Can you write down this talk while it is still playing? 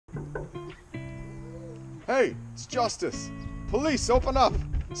Hey, it's Justice. Police, open up.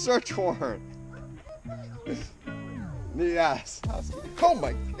 Search warrant. Yes. Oh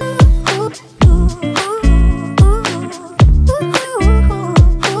my God.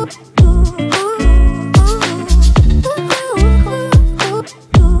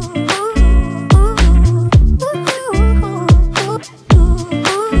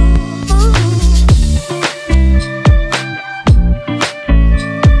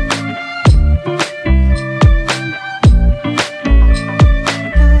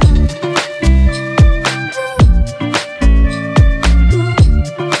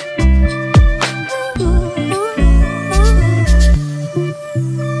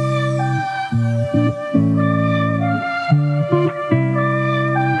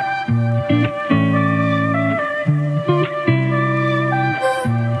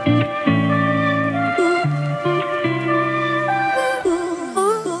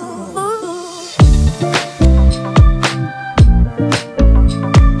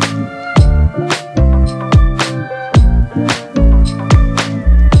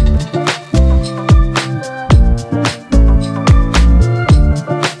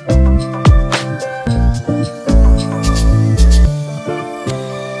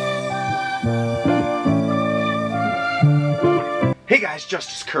 Hey guys,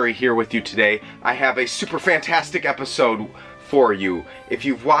 Justice Curry here with you today. I have a super fantastic episode for you. If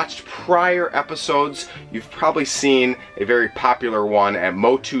you've watched prior episodes, you've probably seen a very popular one at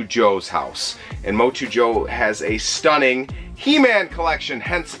MOTU Joe's house. And MOTU Joe has a stunning He-Man collection,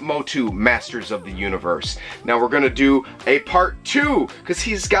 hence MOTU Masters of the Universe. Now we're gonna do a part 2, because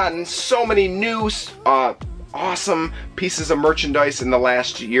he's gotten so many new awesome pieces of merchandise in the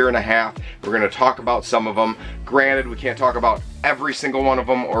last year and a half. We're going to talk about some of them. Granted, we can't talk about every single one of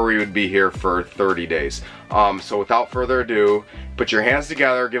them or we would be here for 30 days. So without further ado, put your hands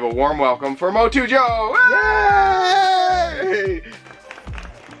together, give a warm welcome for MOTU Joe! Yay!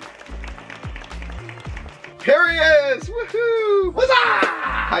 Here he is! Woohoo! What's up?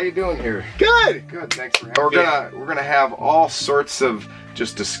 How you doing here? Good. Good, thanks for having me. We're gonna have all sorts of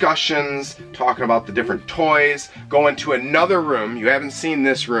just discussions, talking about the different toys, go into another room. You haven't seen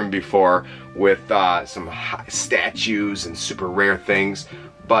this room before with some statues and super rare things.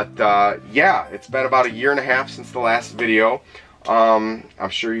 But yeah, it's been about a year and a half since the last video. I'm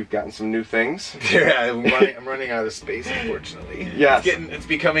sure you've gotten some new things. Yeah, I'm running out of space, unfortunately. Yes. It's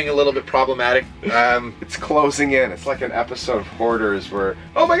becoming a little bit problematic. It's closing in. It's like an episode of Hoarders where,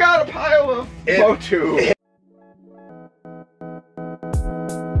 oh my god, a pile of MOTU.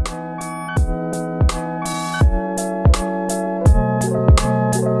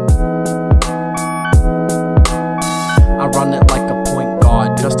 I run it like a point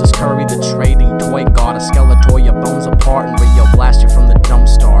guard, Justice Curry, the trading toy god. A Skeletor, your bones apart, and Rio blast you from the jump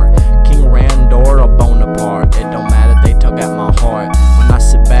start. King Randor or Bonaparte, it don't matter, they tug at my heart. When I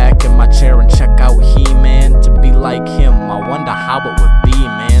sit back in my chair and check out He-Man, to be like him, I wonder how it would be,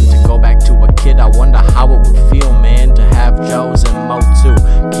 man. To go back to a kid, I wonder how it would feel, man. To have Joes and MOTU,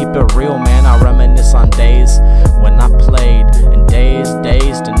 keep it real, man. I reminisce on days when I played, and days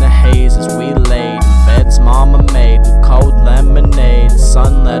dazed in the haze as we laid in beds mama made with cold lemonade.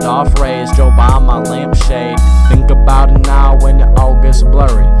 Sun let off rays, drove by my lampshade. Think about it now when it all gets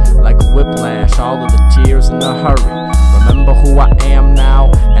blurry, like whiplash, all of the tears in a hurry. Remember who I am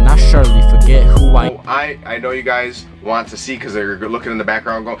now, and I surely forget who I am. I know you guys want to see because they're looking in the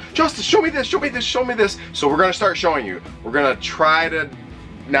background going, Justice, show me this, show me this, show me this. So we're going to start showing you. We're going to try to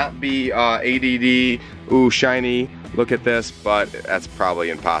not be ADD, ooh, shiny, look at this, but that's probably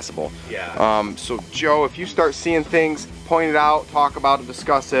impossible. Yeah. So Joe, if you start seeing things, point it out, talk about it,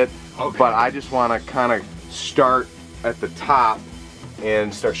 discuss it. Okay. But I just want to kind of start at the top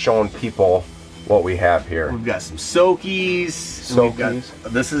and start showing people what we have here. We've got some Soakies.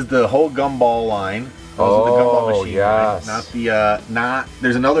 This is the whole gumball line. Those are the gumball machine yes. line. Not the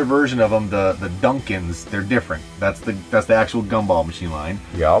there's another version of them, the Duncans. They're different. That's the actual gumball machine line.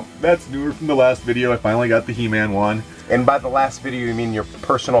 Yep. That's newer from the last video. I finally got the He-Man one. And by the last video, you mean your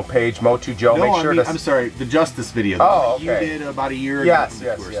personal page, MOTU Joe? No, Make sure I'm sorry, the Justice video. Oh, okay. You did about a year ago.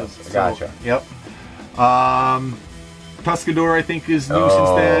 Yes, gotcha. Yep. Tuscador, I think, is new since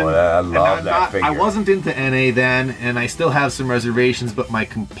then. I love that figure. I wasn't into NA then, and I still have some reservations, but my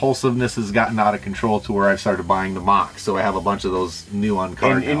compulsiveness has gotten out of control to where I've started buying the mocks, so I have a bunch of those new on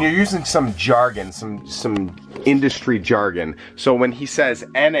card and you're using some jargon, some industry jargon. So when he says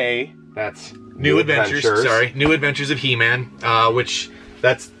NA, that's New Adventures. Sorry, New Adventures of He-Man, which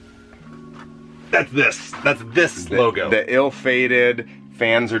that's this logo. The ill-fated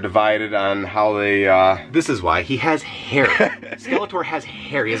fans are divided on how they, This is why. He has hair. Skeletor has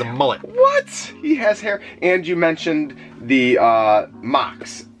hair. He has a mullet. What? He has hair. And you mentioned the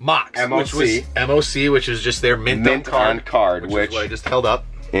MOX. MOX. MOC. Which was MOC, which is just their mint on card. Which is what I just held up.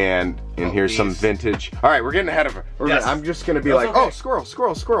 And here's some vintage. All right, we're getting ahead of it. Yes. I'm just gonna be like, okay. oh, squirrel,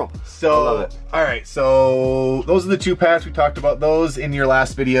 squirrel, squirrel. So, I love it. all right, so those are the 2 packs. We talked about those in your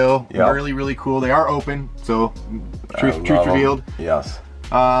last video. Yep. Really, really cool. They are open, so truth love 'em. revealed. Yes.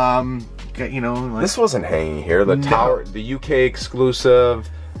 You know, like, This wasn't hanging here. The tower, the UK exclusive.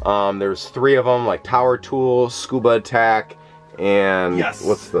 There's 3 of them, like Tower Tool, Scuba Attack, and Yes.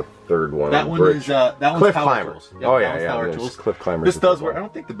 what's the third one? that one is that one's Cliff Power Climber. Tools. Oh that yeah, one's yeah. Power There's Tools. Cliff Climber. This does work. I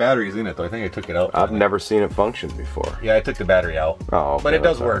don't think the battery's in it though. I think I took it out. I've never seen it function before. Yeah, I took the battery out. Oh, okay, but it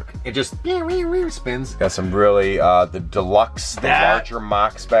does that's all right. work. It just spins. Got some really the deluxe, the larger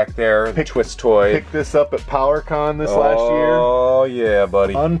MOX back there. The twist toy. Picked this up at PowerCon this last year. Oh yeah,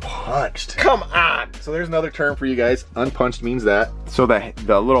 buddy. Unpunched. Come on. So there's another term for you guys. Unpunched means that. So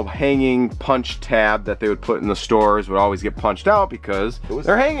the little hanging punch tab that they would put in the stores would always get punched out because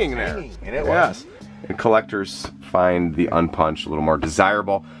they're hanging there. And it Yes. And collectors find the unpunched a little more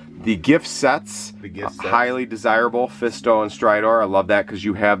desirable. The gift sets, highly desirable. Fisto and Stridor. I love that because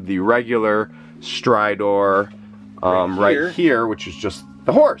you have the regular Stridor right here, which is just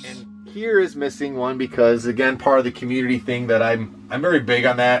the horse. And here is missing one because, again, part of the community thing that I'm very big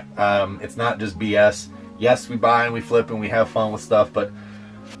on that. It's not just BS. Yes, we buy and we flip and we have fun with stuff, but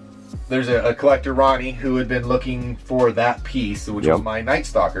there's a collector, Ronnie, who had been looking for that piece, which was my Night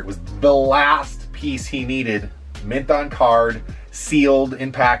Stalker. It was the last piece he needed, mint on card, sealed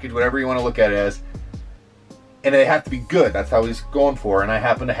in package, whatever you want to look at it as. And they have to be good. That's how he's going for. And I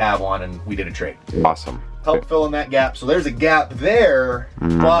happen to have one, and we did a trade. Awesome. Help fill in that gap. So there's a gap there,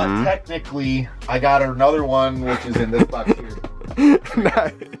 but technically I got another one, which is in this box here.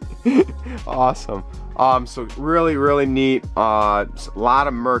 Awesome. So really, really neat. A lot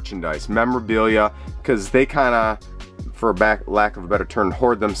of merchandise, memorabilia, because they kind of, for lack of a better term,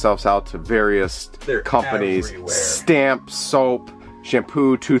 hoard themselves out to various companies. Everywhere. Stamps, soap,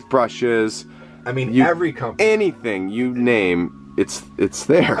 shampoo, toothbrushes. I mean, every company. Anything you name, it's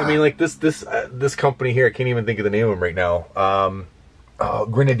there. I mean, like this company here, I can't even think of the name of them right now.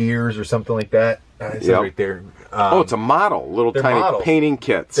 Grenadiers or something like that. It's right there. Oh, it's a model. Little tiny models. painting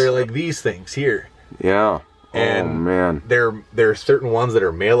kits. They're like these things here. Yeah. And oh man, there are certain ones that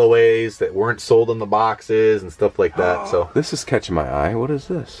are mail-aways that weren't sold in the boxes and stuff like that. So this is catching my eye. What is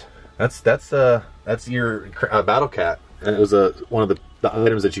this? that's your Battle Cat. And it was one of the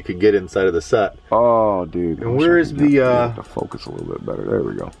items that you could get inside of the set. Oh, dude. And where is the to focus a little bit better? There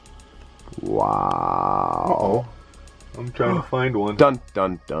we go. Wow. Uh-oh. I'm trying to find one. Dun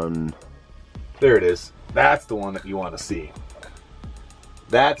dun dun. There it is. That's the one that you want to see.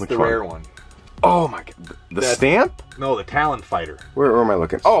 That's Which the one? rare one. Oh my god. The stamp? No, the Talon Fighter. Where am I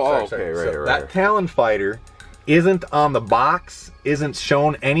looking? Oh, Sorry, okay, sorry. right. That Talon Fighter isn't on the box, isn't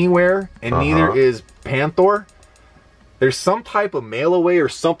shown anywhere, and neither is Panther. There's some type of mail away or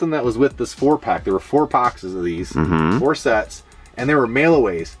something that was with this 4-pack. There were 4 boxes of these, 4 sets, and there were mail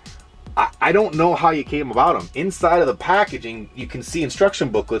aways. I don't know how you came about them. Inside of the packaging, you can see instruction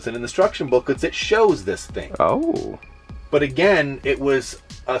booklets, and in the instruction booklets, it shows this thing. Oh. But again, it was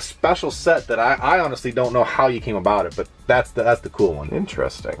a special set that I honestly don't know how you came about it, but that's the cool one.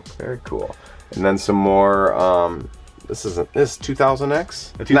 Interesting. Very cool. And then some more, this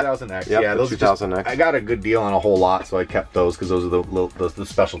 2000X? The 2000X, Yep, yeah. the Those 2000X. I got a good deal on a whole lot, so I kept those because those are the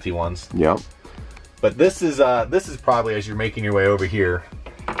specialty ones. Yep. But this is probably, as you're making your way over here,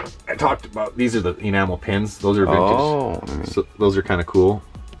 I talked about, these are the enamel pins. Those are vintage. Oh. So those are kind of cool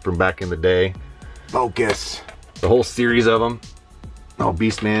from back in the day. Focus. The whole series of them. Oh,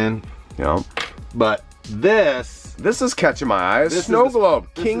 Beastman. Yep. But this is catching my eyes. This Snow is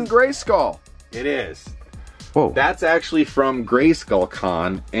Globe. King Grayskull. it is. Whoa. That's actually from Grayskull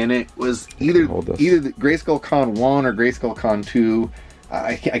Con, and it was either the Grayskull Con 1 or Grayskull Con 2.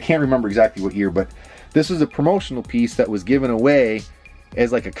 I can't remember exactly what year, but this was a promotional piece that was given away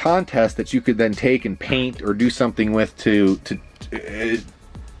as like a contest that you could then take and paint or do something with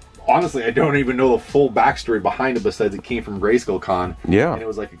honestly, I don't even know the full backstory behind it besides it came from Grayskull Con. Yeah. And it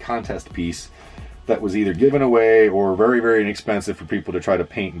was like a contest piece that was either given away or very, very inexpensive for people to try to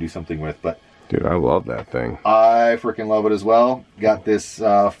paint and do something with. But dude, I love that thing. I freaking love it as well. Got this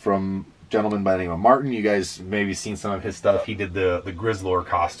from a gentleman by the name of Martin. You guys maybe seen some of his stuff. He did the Grizzlor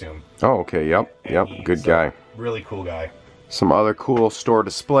costume. Oh, okay. Yep. Good guy. Really cool guy. Some other cool store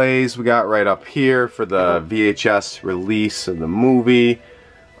displays we got right up here for the VHS release of the movie.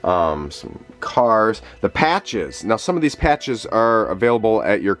 some cars. The patches. Now some of these patches are available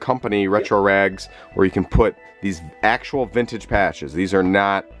at your company, Retro Rags, where you can put these actual vintage patches. These are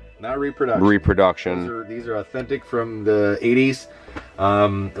not reproduction. These are authentic from the 80s.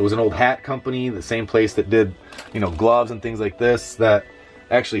 It was an old hat company, the same place that did, you know, gloves and things like this. That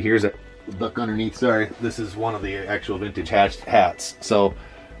actually, here's a book underneath. Sorry, this is one of the actual vintage hats. So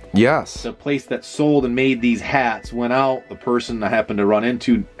yes, the place that sold and made these hats went out. The person I happened to run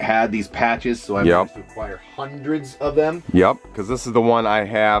into had these patches, so I managed to acquire hundreds of them. Yep, because this is the one I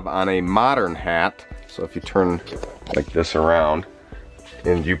have on a modern hat. So if you turn like this around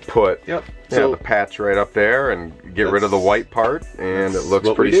and you put the patch right up there and get rid of the white part, and it looks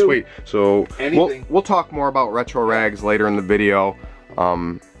pretty sweet. So we'll talk more about Retro Rags later in the video,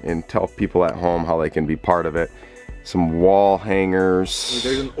 and tell people at home how they can be part of it. Some wall hangers.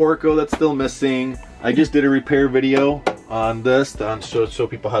 There's an Orco that's still missing. I just did a repair video on this to show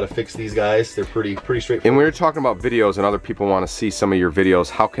people how to fix these guys. They're pretty straightforward. And we were talking about videos, and other people want to see some of your videos.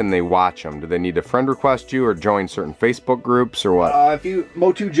 How can they watch them? Do they need to friend request you or join certain Facebook groups or what? If you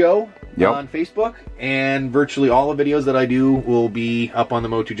MOTU Joe on Facebook, and virtually all the videos that I do will be up on the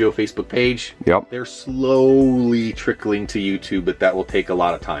MOTU Joe Facebook page. Yep. They're slowly trickling to YouTube, but that will take a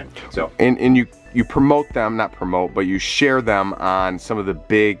lot of time. So and you promote them, not promote, but you share them on some of the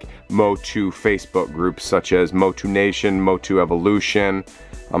big MOTU Facebook groups, such as MOTU Nation, MOTU Evolution.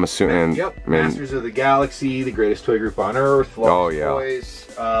 I'm assuming. Yep. Masters of the Galaxy, the greatest toy group on Earth. Lost Toys.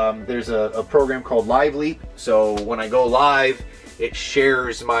 There's a program called Live Leap. So when I go live, it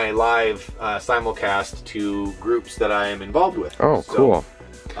shares my live simulcast to groups that I am involved with. Oh, cool.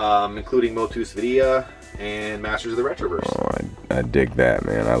 Including MOTU's Video and Masters of the Retroverse. Oh, I dig that,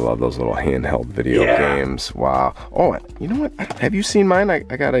 man. I love those little handheld video games. Wow. Oh, you know what? Have you seen mine? I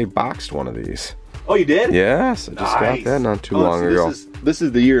got a boxed one of these. Oh, you did? Yes, I just got that not too long ago. This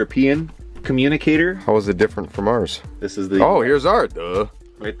is the European communicator. How is it different from ours? This is the... Oh, here's ours. Duh.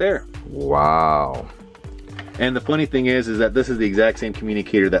 Right there. Wow. And the funny thing is that this is the exact same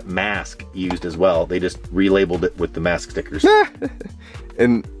communicator that Mask used as well. They just relabeled it with the Mask stickers.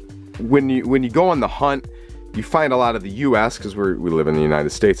 And when you go on the hunt, you find a lot of the U.S. because we live in the United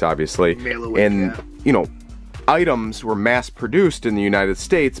States, obviously, and you know, items were mass produced in the United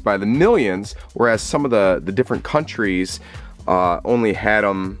States by the millions, whereas some of the different countries only had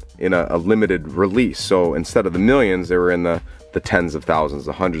them in a limited release. So instead of the millions, they were in the tens of thousands,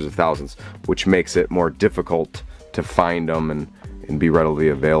 the hundreds of thousands, which makes it more difficult to find them and be readily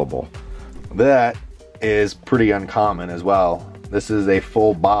available. That is pretty uncommon as well. This is a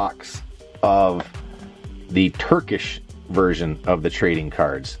full box of the Turkish version of the trading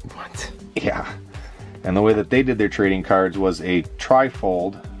cards. What? Yeah. And the way that they did their trading cards was a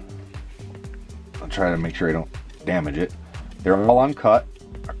trifold. I'll try to make sure I don't damage it. They're all uncut,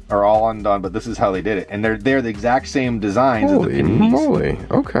 or all undone, but this is how they did it. And they're the exact same designs as the paninis. Holy,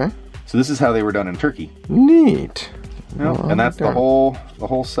 okay. So this is how they were done in Turkey. Neat. Well, and that's the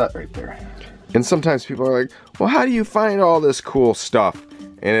whole set right there. And sometimes people are like, well, how do you find all this cool stuff?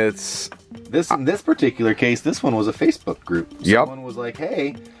 And it's... In this particular case, this one was a Facebook group. Someone was like,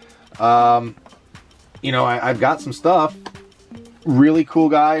 hey, you know, I've got some stuff. Really cool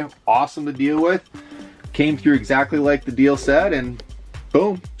guy, awesome to deal with. Came through exactly like the deal said, and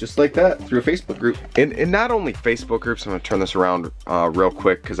boom, just like that, through a Facebook group. And not only Facebook groups, I'm going to turn this around real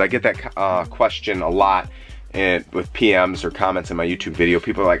quick, because I get that question a lot. And with PMs or comments in my YouTube video,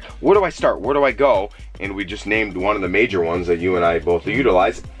 people are like, where do I start? Where do I go? And we just named one of the major ones that you and I both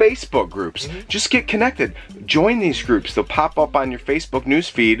utilize, Facebook groups. Just get connected. Join these groups. They'll pop up on your Facebook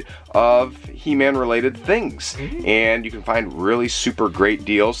newsfeed of He-Man related things. And you can find really super great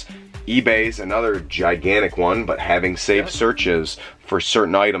deals. eBay's another gigantic one, but having saved searches for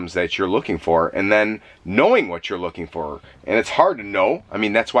certain items that you're looking for, and then knowing what you're looking for. And it's hard to know. I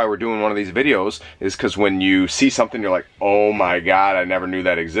mean, that's why we're doing one of these videos, is because when you see something, you're like, oh my God, I never knew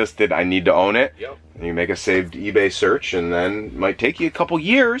that existed. I need to own it. And you make a saved eBay search, and then it might take you a couple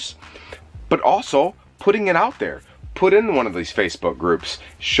years, but also putting it out there. Put in one of these Facebook groups,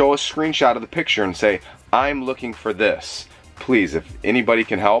 show a screenshot of the picture and say, I'm looking for this. Please, if anybody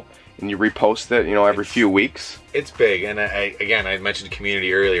can help, and you repost it, you know, every few weeks. It's big, and again, I mentioned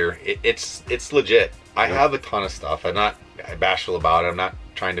community earlier. It's legit. I have a ton of stuff. I'm not bashful about it. I'm not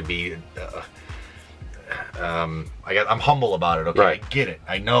trying to be. I'm humble about it. Okay, right. I get it.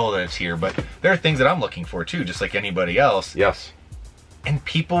 I know that it's here, but there are things that I'm looking for too, just like anybody else. Yes. And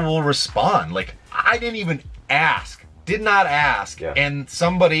people will respond. Like, I didn't even ask. Did not ask. Yeah. And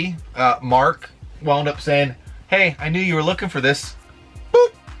somebody, Mark, wound up saying, "Hey, I knew you were looking for this."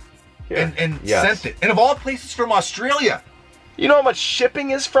 Boop. And sent it. And of all places, from Australia. You know how much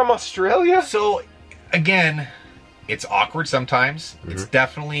shipping is from Australia? So, again, it's awkward sometimes. It's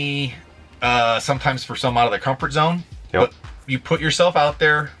definitely sometimes for some out of their comfort zone. Yep. But you put yourself out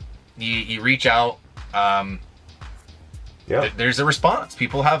there, you reach out. There's a response.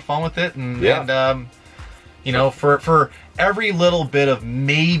 People have fun with it, and you know, for every little bit of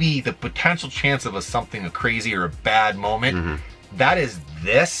maybe the potential chance of something crazy or a bad moment, that is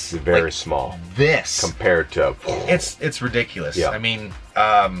this. It's very small. This compared to it's ridiculous. Yeah. I mean,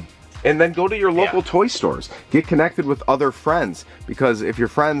 and then go to your local toy stores. Get connected with other friends, because if your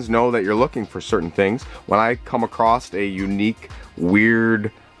friends know that you're looking for certain things, when I come across a unique,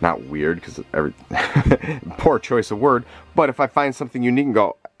 weird, not weird because every poor choice of word, but if I find something unique and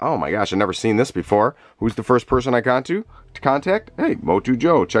go, oh my gosh, I've never seen this before, who's the first person I contact? Hey, MOTU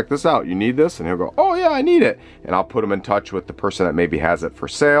Joe, check this out. You need this? And he'll go, oh yeah, I need it. And I'll put him in touch with the person that maybe has it for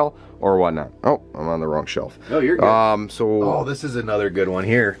sale or whatnot. Oh, I'm on the wrong shelf. Oh, you're good. Oh, this is another good one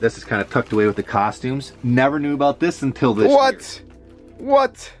here. This is kind of tucked away with the costumes. Never knew about this until this What? year.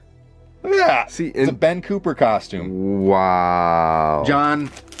 What? Look at that. See, it's a Ben Cooper costume. Wow. John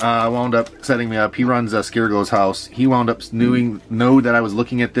wound up setting me up. He runs Skirgo's house. He wound up know that I was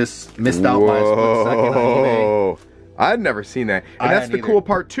looking at this, missed out by a split second on eBay. I'd never seen that. And that's the cool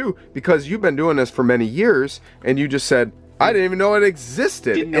part too, because you've been doing this for many years, and you just said, I didn't even know it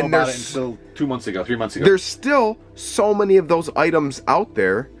existed. Didn't know about it until 2 months ago, 3 months ago. There's still so many of those items out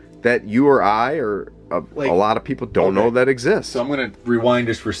there that you or I or a lot of people don't know that exist. So I'm going to rewind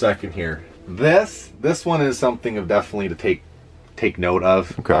just for a second here. This one is something of definitely to take note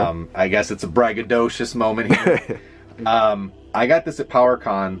of. Okay. I guess it's a braggadocious moment here. I got this at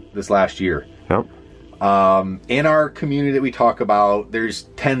PowerCon this last year. Yep. In our community that we talk about, there's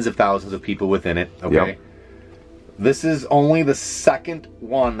tens of thousands of people within it. Okay. Yep. This is only the second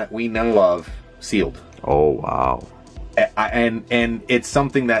one that we know of sealed. Oh wow. And it's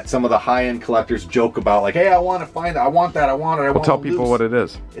something that some of the high-end collectors joke about, like, hey, I want to find it, I want that, I want it, I want it. Tell people what it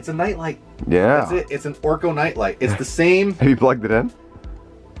is. It's a nightlight. Yeah. That's it. It's an Orco nightlight. It's the same. Have you plugged it in?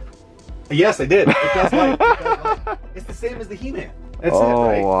 Yes, I did. It does light. It's the same as the He-Man. That's it,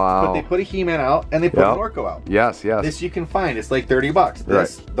 right? Wow. But they put a He-Man out and they put an Orco out. Yes, yes. This you can find. It's like $30.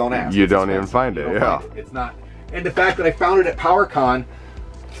 This, don't ask. You don't even find it. Yeah. It's not. And the fact that I found it at PowerCon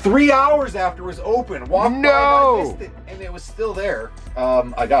 3 hours after it was open, walked by and I missed it, and it was still there.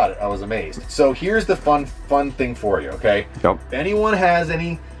 I got it. I was amazed. So here's the fun thing for you, okay? Yep. If anyone has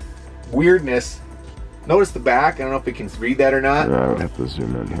any weirdness, notice the back. I don't know if we can read that or not. Yeah, I would have to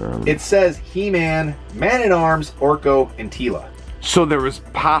zoom in here. It says He-Man, Man-at-Arms, Orko, and Tila. So there was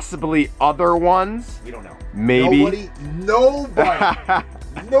possibly other ones? We don't know. Maybe.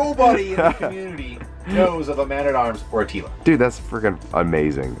 Nobody in the community knows of a Man-at-Arms or a Tila. Dude, that's freaking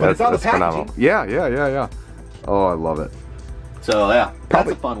amazing. But it's on the packaging. Phenomenal. Yeah. Oh, I love it. So yeah, that's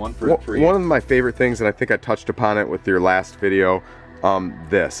a fun one for you. One of my favorite things, and I think I touched upon it with your last video,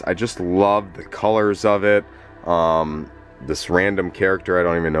 I just love the colors of it. This random character, I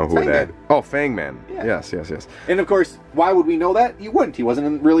don't even know who that is. Oh, Fangman. Yeah. Yes. And of course, why would we know that? You wouldn't. He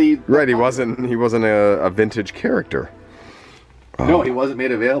wasn't really right. He wasn't a vintage character. No, he wasn't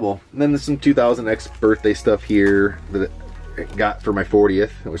made available. And then there's some 2000X birthday stuff here that I got for my 40th.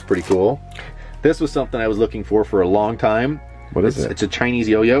 It was pretty cool. This was something I was looking for a long time. What is it? It's a Chinese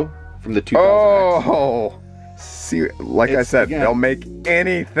yo-yo from the 2000X. Oh, see, like I said, they'll make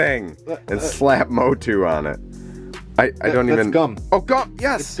anything and slap MOTU on it. I don't even. That's gum. Oh, gum.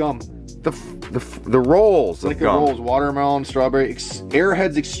 Yes. It's gum. The rolls of gum. The rolls, watermelon, strawberry,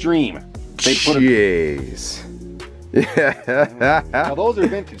 Airheads Extreme. They put Jeez. Yeah. Now those are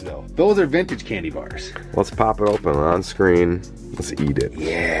vintage though. Those are vintage candy bars. Let's pop it open on screen. Let's eat it.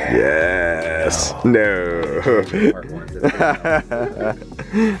 Yeah. Yes. No.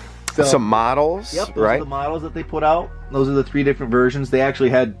 So, some models. Yep. Those right? are the models that they put out. Those are the 3 different versions. They actually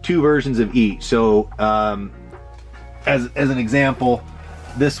had 2 versions of each. So, as an example,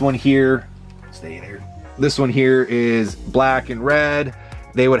 this one here. Stay there. This one here is black and red.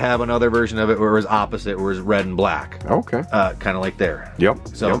 They would have another version of it where it was opposite, where it was red and black. Okay. Kind of like there. Yep.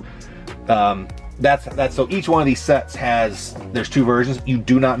 So, that's so each one of these sets there's 2 versions. You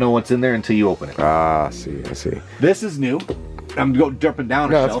do not know what's in there until you open it. Ah, I see. This is new. I'm jumping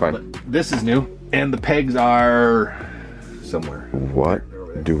down a shelf, but this is new, and the pegs are somewhere. What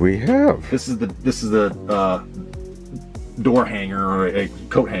do we have? This is the door hanger or a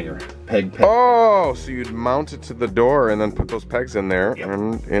coat hanger. Peg. Oh, so you'd mount it to the door and then put those pegs in there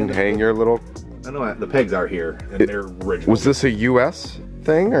and hang your little. I know the pegs are here, and they're original. Was this a U.S.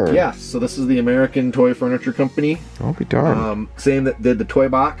 thing or? Yes. So this is the American Toy Furniture Company. I'll be darned. Same that did the toy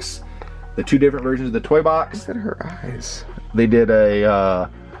box. The 2 different versions of the toy box. Look at her eyes. they did a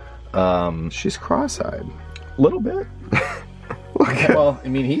She's cross-eyed. little bit. Look at Well, I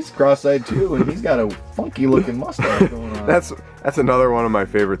mean, he's cross-eyed too, and he's got a funky-looking mustache going on. That's another one of my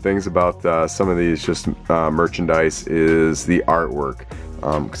favorite things about some of these just merchandise is the artwork.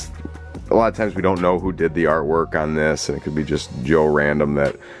 'Cause a lot of times we don't know who did the artwork on this, and it could be just Joe Random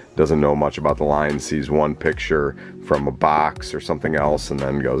that doesn't know much about the line, sees one picture from a box or something else, and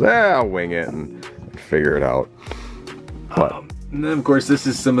then goes, I'll wing it and figure it out. But And then, of course, this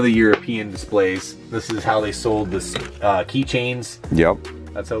is some of the European displays. This is how they sold this keychains. yep,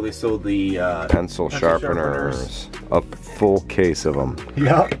 That's how they sold the pencil sharpeners. A full case of them.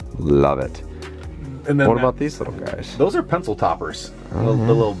 Yeah. Love it. And then What about these little guys? Those are pencil toppers. The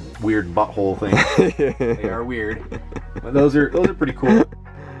little weird butthole thing. They are weird, but those are pretty cool.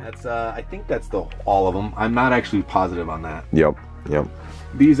 That's I think that's all of them. I'm not actually positive on that. Yep.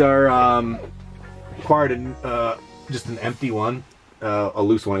 These are acquired in just an empty one, a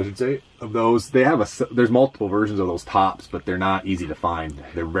loose one, I should say. Of those, they have there's multiple versions of those tops, but they're not easy to find.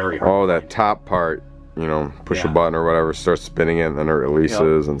 They're very hard. Oh, that top part, you know, push a button or whatever, starts spinning it, and then it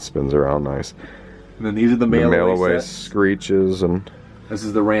releases and spins around nice. And then these are the mail away sets. screeches, and This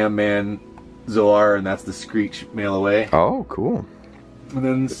is the Ram Man Zoar, and that's the Screech mail away. oh, cool. And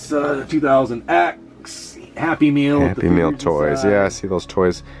then 2000X Happy Meal. with the Happy Meal figures toys. inside. Yeah, I see those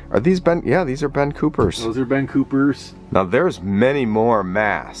toys. Are these Ben? Yeah, these are Ben Coopers. Those are Ben Cooper's. Now there's many more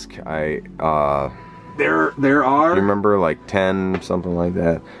masks. There You are. remember like 10, something like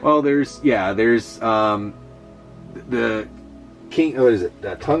that. Well, there's the King. What is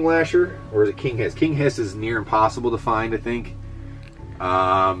it? Tongue Lasher, or is it King Hiss? King Hiss is near impossible to find, I think.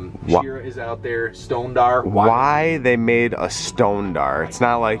 Shira is out there. Stone Dar. Why they made a Stone Dar? It's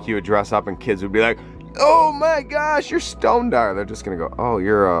not like you would dress up and kids would be like, "Oh my gosh, you're Stone Dar." They're just gonna go, "Oh,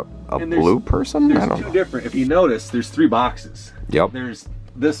 you're a blue person." I There's don't two know. different. If you notice, there's 3 boxes. Yep. There's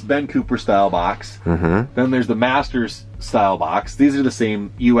this Ben Cooper style box. Mm-hmm. Then there's the Masters style box. These are the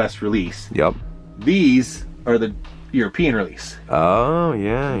same U.S. release. Yep. These are the European release. Oh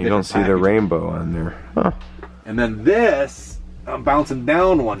yeah, you don't Different see the packaging. rainbow on there. Huh. And then this, I'm bouncing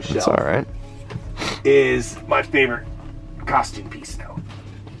down one That's shelf, all right. is my favorite costume piece now.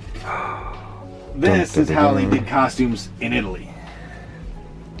 This is how they did costumes in Italy.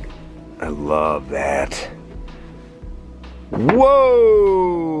 I love that.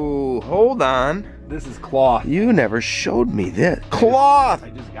 Whoa! Hold on. This is cloth. You never showed me this. Cloth! I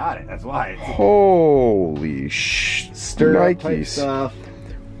just got it. That's why. It's Holy stirred up type Nikes. stuff.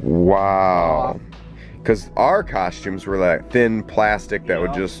 Wow. Because our costumes were like thin plastic that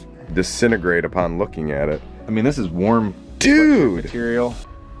would just disintegrate upon looking at it. I mean, this is warm Dude! material.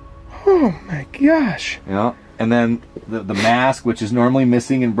 Oh my gosh. Yeah. And then the mask, which is normally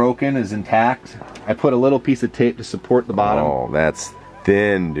missing and broken, is intact. I put a little piece of tape to support the bottom. Oh, that's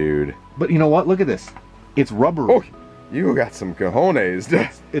thin, dude. But you know what? Look at this. It's rubbery. Oh, you got some cojones.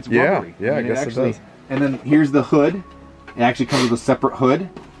 It's Yeah, rubbery. yeah, I guess it does. And then here's the hood. It actually comes with a separate hood.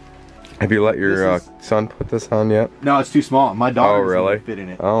 Have you let your This son put this on yet? No, it's too small. My Oh, daughter doesn't really? even fit in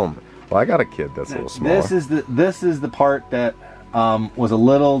it. Oh, well, I got a kid that's a little smaller. This is the part that was a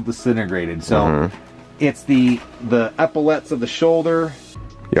little disintegrated. So Mhm. it's the epaulets of the shoulder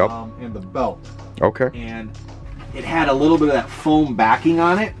Yep. and the belt. Okay. And it had a little bit of that foam backing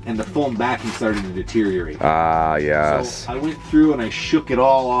on it, and the foam backing started to deteriorate. Ah, yes. So I went through and I shook it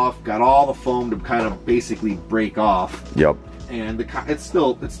all off, got all the foam to kind of basically break off, Yep. and it's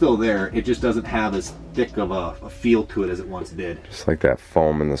still there. It just doesn't have as thick of a feel to it as it once did. Just like that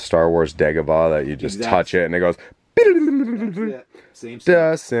foam in the Star Wars Dagobah that you just Exactly. touch it and it goes. Same.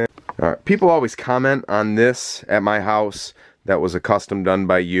 Dustin. All right. People always comment on this at my house that was a custom done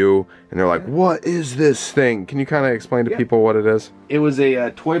by you, and they're like, "What is this thing?" Can you kind of explain to people what it is? It was a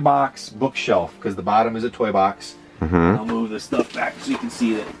toy box bookshelf, because the bottom is a toy box. Mm-hmm. I'll move this stuff back so you can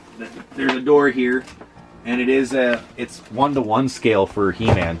see that there's a door here, and it's 1-to-1 scale for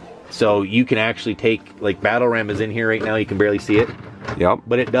He-Man. So you can actually take, like, Battle Ram is in here right now. You can barely see it, Yep.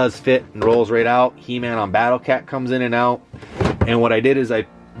 but it does fit and rolls right out. He-Man on Battle Cat comes in and out. And what I did is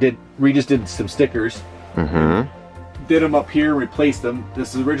we just did some stickers. Mm-hmm. Did them up here, replaced them.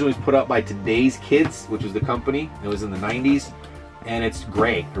 This was originally put up by Today's Kids, which was the company. It was in the 90s, and it's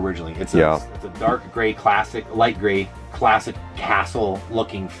gray originally. It's a dark gray classic, light gray classic castle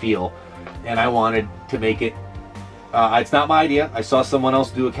looking feel, and I wanted to make it. It's not my idea. I saw someone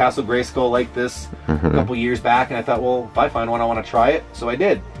else do a Castle Grayskull like this a couple years back, and I thought, well, if I find one, I want to try it. So I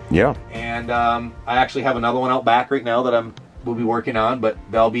did. Yeah. And I actually have another one out back right now that we'll be working on, but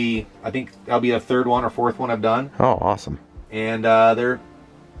I think that'll be the 3rd one or 4th one I've done. Oh, awesome. And they're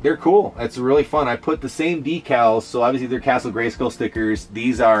They're cool. It's really fun. I put the same decals, so obviously they're Castle Grayskull stickers.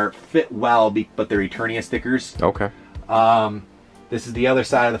 These are fit well, but they're Eternia stickers. Okay. This is the other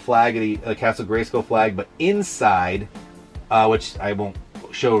side of the flag, the Castle Grayskull flag, but inside, which I won't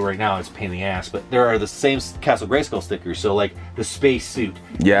show right now, it's a pain in the ass, but there are the same Castle Grayskull stickers, so like the space suit.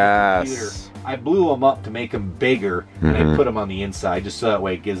 Yes. I blew them up to make them bigger, and I put them on the inside, just so that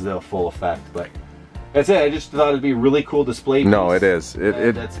way it gives the full effect, but that's it. I just thought it'd be a really cool display piece. No, it is.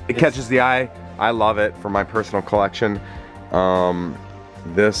 It catches the eye. I love it for my personal collection.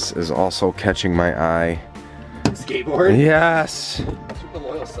 This is also catching my eye. Skateboard? Yes. That's for the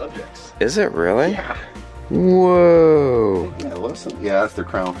loyal subjects. Is it really? Yeah. Whoa. Yeah, that's their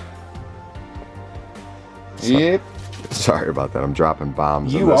crown. Yep. Sorry about that. I'm dropping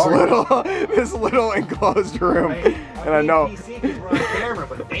bombs You in this are. this little enclosed room. And I know. PC 'cause we're on camera,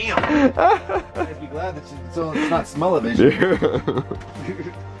 but damn. I'd be glad that so it's not smell-o-vision.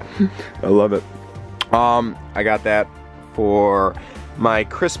 I love it. I got that for my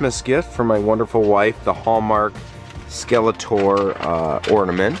Christmas gift for my wonderful wife, the Hallmark Skeletor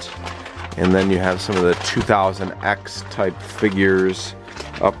ornament. And then you have some of the 2000X type figures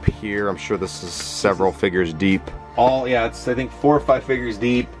up here. I'm sure this is several figures deep. Yeah, it's I think 4 or 5 figures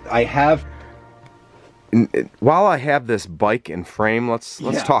deep. I have. While I have this bike in frame, let's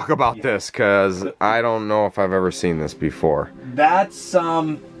talk about this, because I don't know if I've ever seen this before. That's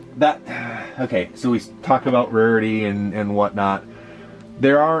okay, so we talk about rarity and whatnot.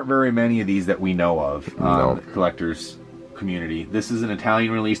 There aren't very many of these that we know of. The collectors community. This is an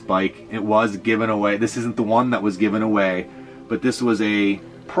Italian released bike. It was given away. This isn't the one that was given away, but this was a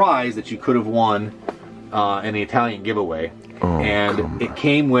prize that you could have won in the Italian giveaway. And it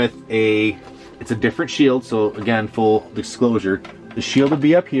came with it's a different shield, so again, full disclosure. The shield would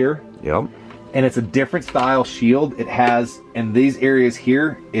be up here. Yep. And it's a different style shield. It has, in these areas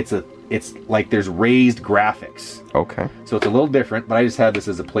here, it's like there's raised graphics. Okay. So it's a little different, but I just had this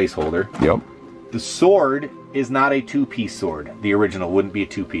as a placeholder. Yep. The sword is not a 2-piece sword. The original wouldn't be a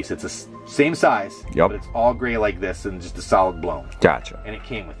 2-piece. It's a same size, but it's all gray like this and just a solid blown. Gotcha. And it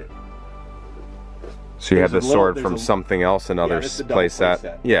came with it. So you have the sword from something else, another play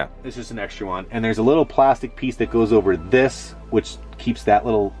set. Yeah. It's just an extra one. And there's a little plastic piece that goes over this, which keeps that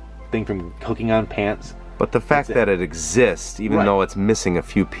little thing from hooking on pants. But the fact that it exists, even though it's missing a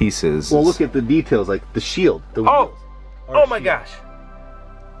few pieces. Well, look at the details, like the shield. The wheels oh my gosh.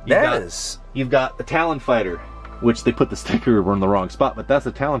 You've got the Talon Fighter, which they put the sticker in the wrong spot, but that's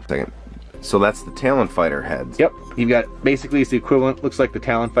the Talon Fighter. So that's the Talon Fighter heads. Yep. You've got, basically it's the equivalent, looks like the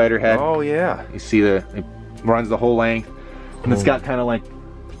Talon Fighter head. Oh yeah. You see it runs the whole length. And it's got kind of like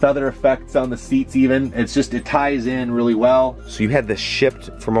feather effects on the seats even. It's just, it ties in really well. So you had this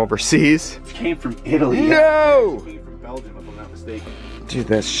shipped from overseas? It came from Italy. No! It came from Belgium, if I'm not mistaken. Dude,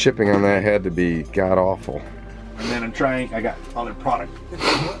 that shipping on that had to be god-awful. And then I got other product.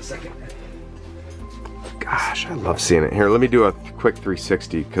 1 second. Gosh, I love seeing it. Here, let me do a quick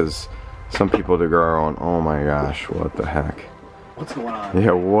 360, because some people are going, oh my gosh, what the heck? What's going on?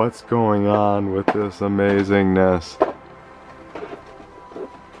 Yeah, what's going on with this amazingness?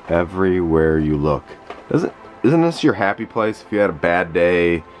 Everywhere you look. Isn't this your happy place? If you had a bad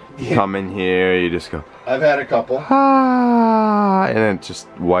day, you come in here, you just go, I've had a couple. and it just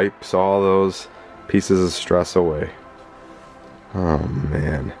wipes all those pieces of stress away. Oh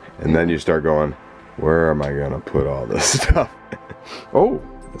man. And then you start going, where am I gonna put all this stuff? Oh,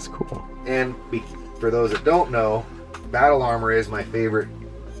 that's cool. And for those that don't know, Battle Armor was my favorite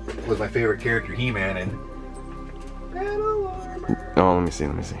character, Heman, and Battle Armor. Oh, let me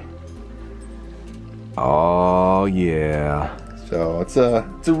see. Oh yeah. So it's a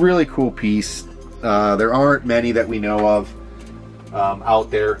really cool piece. There aren't many that we know of out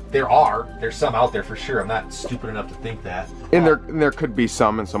there. There's some out there for sure. I'm not stupid enough to think that. And there could be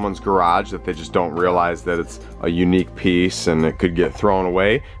some in someone's garage that they just don't realize that it's a unique piece, and it could get thrown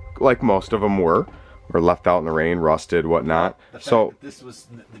away, like most of them were, or left out in the rain, rusted, whatnot. So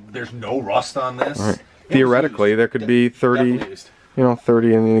there's no rust on this. Right. Theoretically, there could be 30,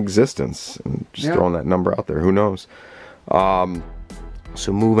 30 in existence, and just throwing that number out there. Who knows?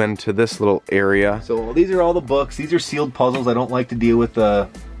 So move into this little area. So these are all the books. These are sealed puzzles. I don't like to deal with the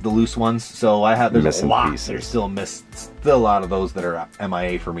loose ones. So there's missing a lot. pieces. There's still a lot of those that are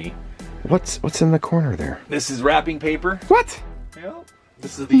MIA for me. What's in the corner there? This is wrapping paper. What? Yeah.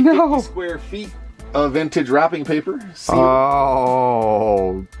 This is the 50 square feet of vintage wrapping paper. Sealed.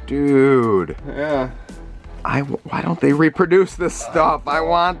 Oh, dude. Yeah. Why don't they reproduce this stuff? I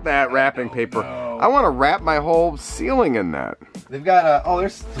want that wrapping paper. I want to wrap my whole ceiling in that. They've got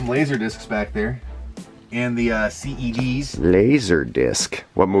there's some laser discs back there. and the CEDs. Laserdisc.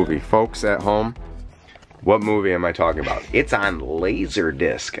 What movie? Folks at home, what movie am I talking about? It's on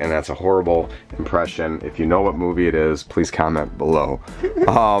Laserdisc, and that's a horrible impression. If you know what movie it is, please comment below.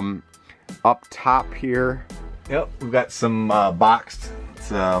 Up top here. Yep, we've got some boxed.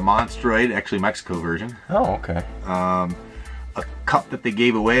 It's a Monstroid, actually Mexico version. Oh, okay. A cup that they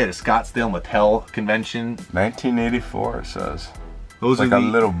gave away at a Scottsdale Mattel convention. 1984, it says. Those It's are like a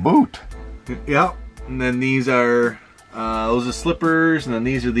little boot. Yep. And then these are those are slippers, and then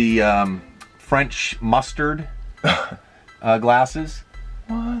these are the French mustard glasses.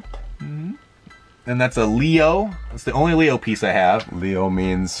 What? Mm-hmm. And that's a Leo. That's the only Leo piece I have. Leo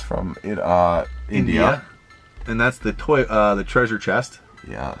means from India. And that's the toy, the treasure chest.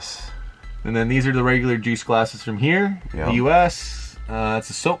 Yes. And then these are the regular juice glasses from here. Yep. The US. It's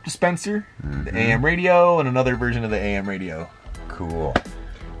a soap dispenser, the AM radio, and another version of the AM radio. Cool.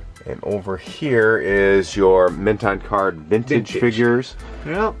 And over here is your Mint on Card vintage figures.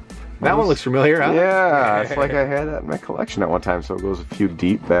 Yep. That one looks familiar, huh? Yeah, it's like I had that in my collection at one time, so it goes a few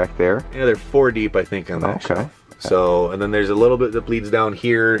deep back there. Yeah, they're 4 deep, I think, on that Okay. shelf. So, and then there's a little bit that bleeds down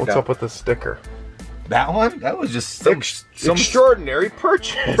here. What's up with the sticker? That one? That was just some extraordinary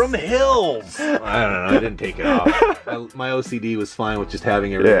purchase from the hills. I don't know. I didn't take it off. My OCD was fine with just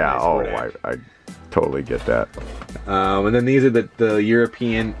having everything. Yeah. Oh, I totally get that. And then these are the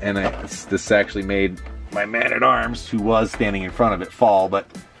European, and this actually made my man-at-arms, who was standing in front of it, fall. But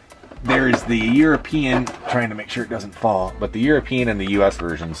there's the European, trying to make sure it doesn't fall, but the European and the US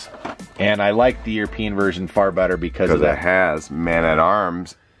versions. And I like the European version far better because of that. It has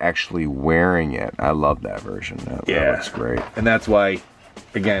man-at-arms actually wearing it. I love that version. That looks great. And that's why,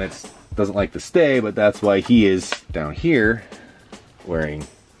 again, it doesn't like to stay, but that's why he is down here wearing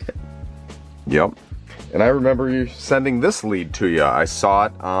it. Yep. And I remember you sending this lead to you. I saw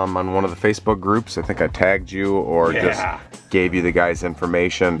it on one of the Facebook groups. I think I tagged you or just gave you the guy's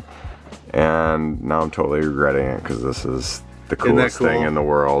information. And now I'm totally regretting it because this is the coolest thing in the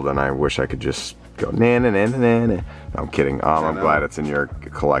world, and I wish I could just go na-na-na-na-na. No, I'm kidding. I'm glad it's in your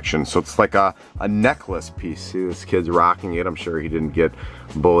collection. So it's like a necklace piece. See, this kid's rocking it. I'm sure he didn't get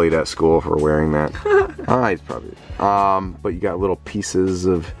bullied at school for wearing that. He's probably. But you got little pieces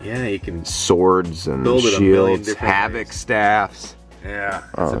of you can swords and shields, havoc staffs. Yeah,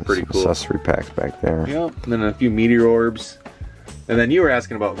 that's pretty cool. Accessory packs back there. Yep. And then a few meteor orbs. And then you were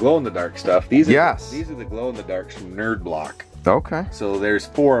asking about glow-in-the-dark stuff. These are these are the glow-in-the-darks from Nerd Block. Okay. So there's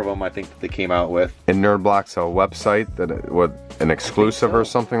 4 of them I think that they came out with. And Nerd Block's a website that an exclusive or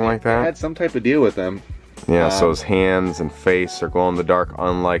something like that. I had some type of deal with them. Yeah. So his hands and face are glow-in-the-dark,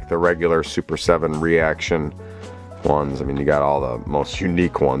 unlike the regular Super 7 reaction ones. I mean, you got all the most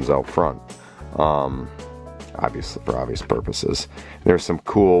unique ones out front. Obviously for obvious purposes. There's some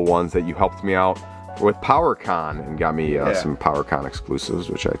cool ones that you helped me out with PowerCon and got me some PowerCon exclusives,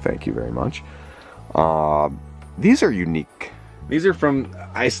 which I thank you very much. These are unique. These are from,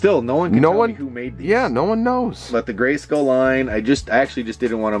 no one can tell me who made these. Yeah, no one knows. But the Grayskull line, I actually just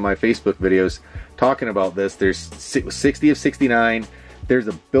did in one of my Facebook videos talking about this. There's 60 of 69. There's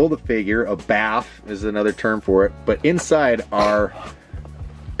a Build-A-Figure, a bath is another term for it. But inside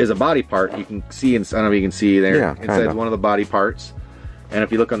is a body part. You can see, I don't know if you can see there. Yeah, inside one of the body parts. And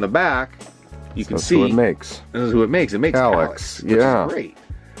if you look on the back, you can see. Who it makes. This is who it makes. It makes Alex, which is great.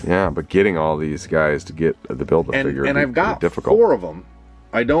 Yeah, but getting all these guys to get the Build-A-Figure and I've got difficult. 4 of them.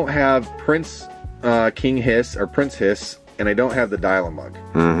 I don't have Prince King Hiss or Prince Hiss, and I don't have the Dial-A-Mug.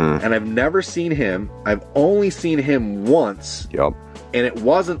 And I've never seen him. I've only seen him once. Yep. And it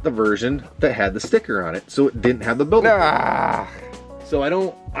wasn't the version that had the sticker on it, so it didn't have the Build-A-Figure. So I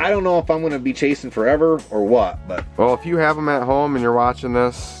don't know if I'm going to be chasing forever or what, but well, if you have them at home and you're watching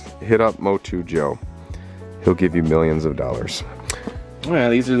this, hit up MOTU Joe. He'll give you millions of dollars. Yeah,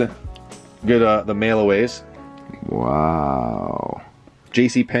 these are the good the mail-aways. Wow.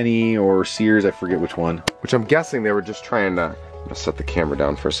 JCPenney or Sears, I forget which one. Which I'm guessing they were just trying to, I'm gonna set the camera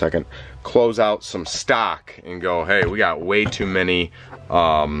down for a second, close out some stock and go, hey, we got way too many,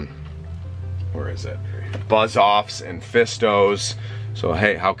 where is it? Buzz-offs and Fistos. So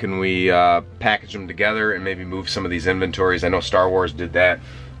hey, how can we package them together and maybe move some of these inventories? I know Star Wars did that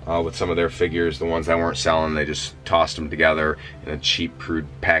with some of their figures. The ones that weren't selling, they just tossed them together in a cheap, crude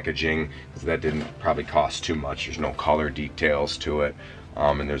packaging, because that didn't probably cost too much. There's no color details to it.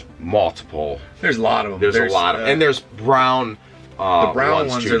 And there's multiple. There's a lot of them. There's a lot of, and there's brown. The brown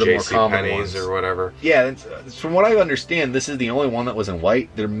ones too, are the more common ones, or whatever. Yeah, from what I understand, this is the only one that was in white.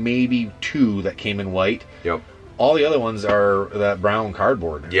 There may be 2 that came in white. Yep. All the other ones are that brown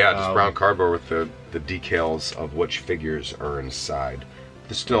cardboard. Yeah, just brown cardboard with the decals of which figures are inside.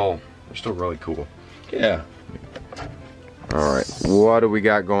 They're still really cool. Yeah. All right, what do we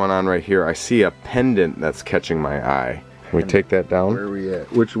got going on right here? I see a pendant that's catching my eye. Can we take that down? Where are we at?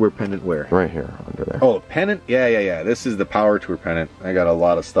 Where pendant where? Right here, under there. Oh, pendant? Yeah. This is the Power Tour pendant. I got a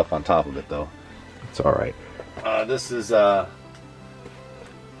lot of stuff on top of it, though. It's all right. This is,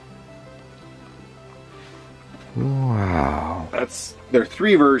 Wow. There are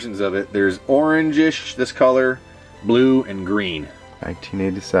 3 versions of it. There's orangish, this color, blue, and green.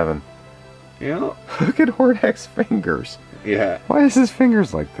 1987. Yeah. Look at Hordak's fingers. Yeah. Why is his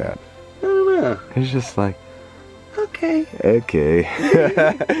fingers like that? I don't know. He's just like, okay.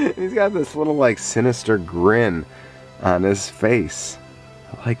 He's got this little like sinister grin on his face.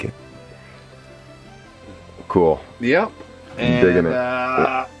 I like it. Cool. Yep. I'm digging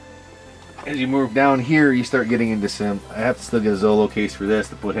it. As you move down here, you start getting into some. I have to still get a Zolo case for this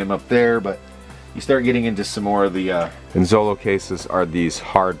to put him up there, but you start getting into some more of the. And Zolo cases are these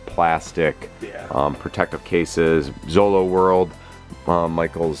hard plastic, protective cases. Zolo World.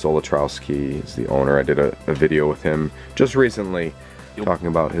 Michael Zolotrowski is the owner. I did a video with him just recently, talking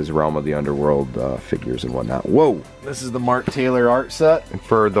about his Realm of the Underworld figures and whatnot. Whoa! This is the Mark Taylor art set. And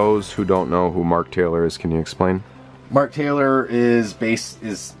for those who don't know who Mark Taylor is, can you explain? Mark Taylor is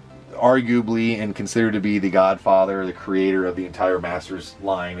arguably and considered to be the godfather, the creator of the entire Masters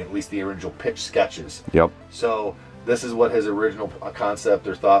line, at least the original pitch sketches. Yep. So this is what his original concept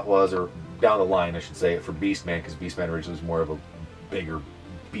or thought was, or down the line, I should say, for Beastman, because Beastman originally was more of a bigger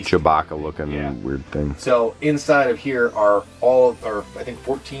beast. Chewbacca looking weird thing. So inside of here are I think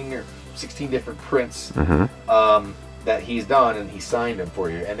 14 or 16 different prints that he's done, and he signed them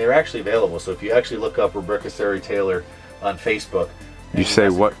for you, and they're actually available. So if you actually look up Rebecca Sari Taylor on Facebook. You say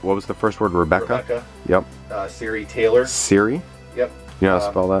what was the first word? Rebecca? Yep. Sari Taylor. Siri? Yep. You know how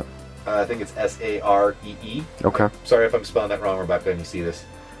to spell that? I think it's S-A-R-E-E. Okay. Sorry if I'm spelling that wrong, Rebecca, and you see this.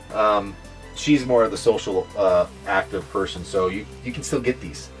 She's more of the social active person, so you can still get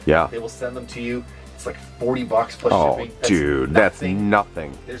these. Yeah. They will send them to you. It's like $40 plus shipping. Dude, that's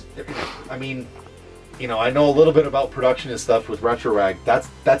nothing. I mean, you know, I know a little bit about production and stuff with RetroRag. That's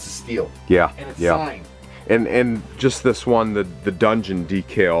a steal. Yeah. And it's signed. And just this one, the dungeon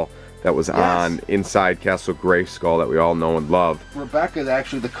decal that was on inside Castle Grayskull that we all know and love. Rebecca is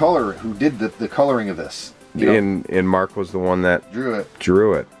actually the colorer who did the coloring of this. And Mark was the one that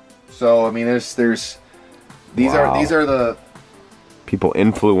drew it. So I mean, these are the people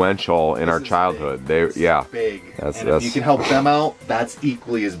influential in our childhood. Big. Big. That's if you can help them out, that's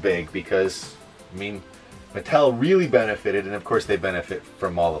equally as big, because I mean, Mattel really benefited, and of course they benefit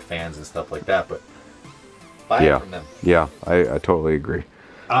from all the fans and stuff like that. But buy it from them. Yeah, I totally agree.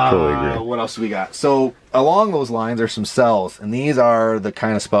 Totally agree. What else do we got? So along those lines are some cells, and these are the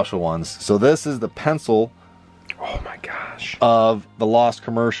kind of special ones. So this is the pencil. Oh my gosh! Of the Lost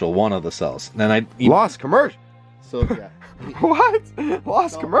Commercial, one of the cells. Then Lost Commercial. So yeah. What?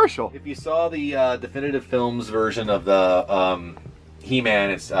 Lost Commercial. If you saw the Definitive Films version of the He-Man,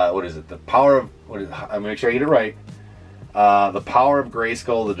 it's what is it? The Power of I'm gonna make sure I get it right. The Power of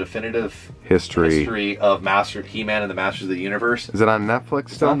Grayskull, the definitive history of He-Man and the Masters of the Universe. Is it on Netflix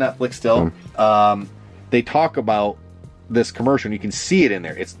still? It's on Netflix still. They talk about this commercial, and you can see it in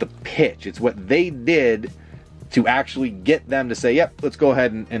there. It's the pitch. It's what they did to actually get them to say, yep, let's go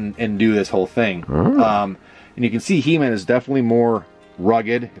ahead and do this whole thing. And you can see He-Man is definitely more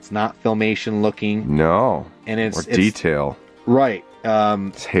rugged. It's not Filmation looking. No. And it's detail. Right.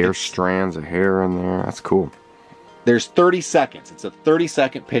 It's hair strands of hair in there. That's cool. There's 30 seconds. It's a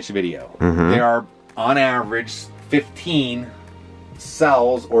 30-second pitch video. There are, on average, 15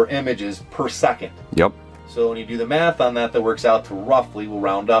 cells or images per second. Yep. So when you do the math on that, that works out to roughly, we'll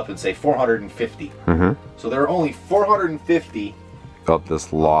round up and say 450. So there are only 450 of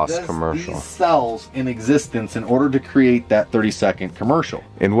this Lost commercial. These cells in existence in order to create that 30-second commercial.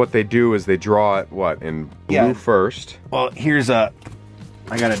 And what they do is they draw it, what, in blue first? Well,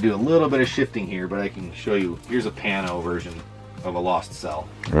 I got to do a little bit of shifting here, but I can show you. Here's a pano version of a Lost cell.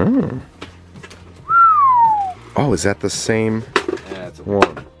 Oh, is that the same That's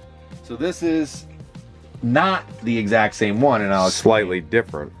one? So this is not the exact same one, and I'll explain. Slightly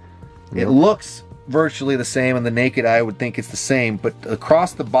different. It looks virtually the same, and the naked eye would think it's the same, but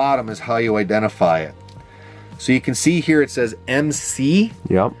across the bottom is how you identify it. So you can see here it says MC.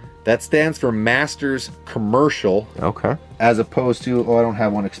 Yep. That stands for Masters Commercial. Okay. As opposed to, I don't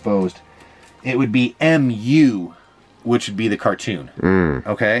have one exposed. It would be MU, which would be the cartoon.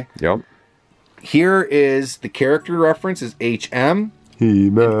 Okay? Yep. Here is the character reference is HM.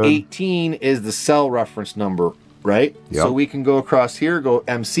 He-Man. And 18 is the cell reference number, right? Yep. So we can go across here, go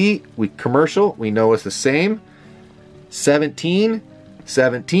MC, commercial, we know it's the same. 17,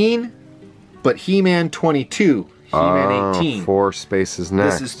 17, but Heman 22, Heman 18. 4 spaces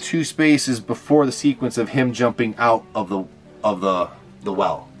next. This is 2 spaces before the sequence of him jumping out of the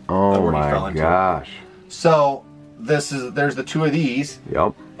well. Oh where he fell my into gosh. So there's the 2 of these.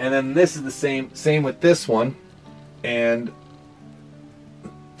 Yep. And then this is the same with this one. And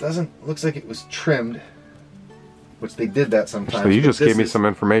looks like it was trimmed, which they did that sometimes. So you just gave me some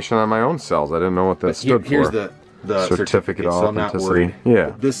information on my own cells. I didn't know what that stood here's for. the certificate of so I'm not authenticity. worried.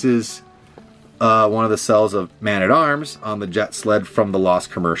 Yeah. This is one of the cells of Man-at-Arms on the jet sled from the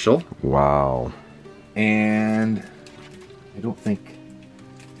Lost commercial. Wow. And I don't think...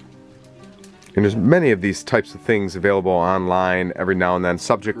 And there's many of these types of things available online every now and then.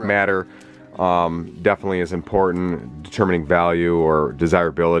 Subject matter definitely is important. Determining value or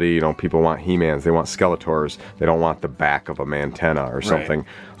desirability. You know, people want He-Mans, they want Skeletors. They don't want the back of a Mantenna or something.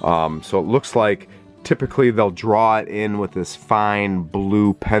 Right. So it looks like typically they'll draw it in with this fine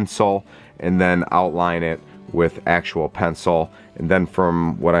blue pencil and then outline it with actual pencil. And then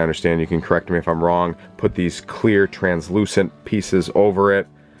from what I understand, you can correct me if I'm wrong, put these clear translucent pieces over it.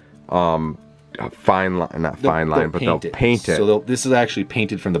 Fine line, not fine line, but they'll paint it. So this is actually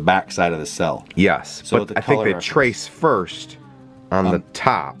painted from the back side of the cell. Yes, so but I think they trace first on the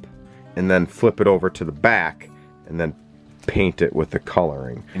top and then flip it over to the back and then paint it with the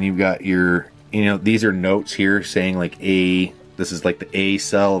coloring. And you've got your, you know, these are notes here saying like this is like the A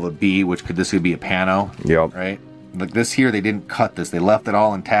cell of a B, which this could be a pano. Yep. Right? Like this here, they didn't cut this. They left it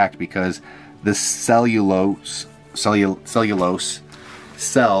all intact because this cellulose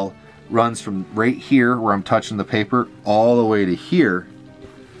cell runs from right here where I'm touching the paper all the way to here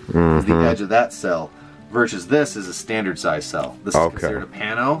is the edge of that cell, versus this is a standard size cell. This is considered a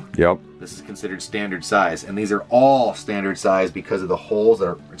pano. Yep. This is considered standard size, and these are all standard size because of the holes that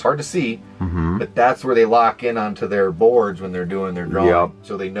are, it's hard to see, but that's where they lock in onto their boards when they're doing their drawing. Yep.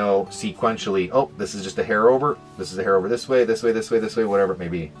 So they know sequentially, oh, this is just a hair over, this is a hair over this way, this way, this way, this way, whatever it may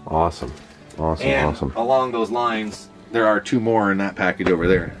be. Awesome. Awesome, and awesome. Along those lines, there are 2 more in that package over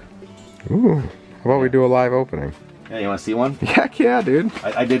there. Ooh, how about we do a live opening? Yeah, you want to see one? Heck yeah, dude.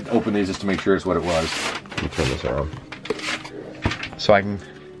 I did open these just to make sure it's what it was. Let me turn this around. So I can...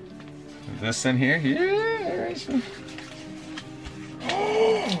 This in here? Yeah.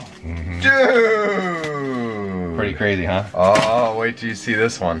 Dude! Pretty crazy, huh? Oh, wait till you see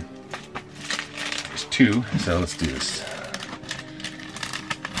this one. There's 2, so let's do this.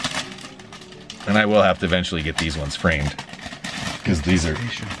 And I will have to eventually get these ones framed, because these are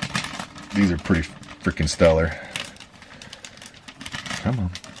pretty freaking stellar. Come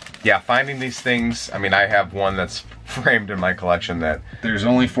on. Yeah, finding these things, I mean, I have one that's framed in my collection that... There's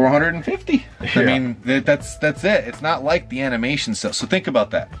only 450. Yeah. I mean, that's it. It's not like the animation stuff. So think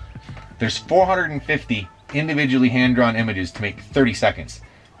about that. There's 450 individually hand-drawn images to make 30 seconds.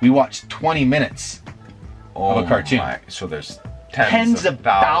 We watched 20 minutes of a cartoon. My. So there's tens of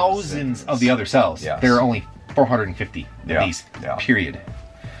thousands of the other cells. Yes. There are only 450 of these, period.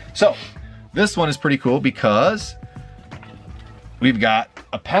 So, this one is pretty cool because we've got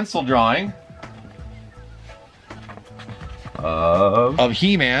a pencil drawing of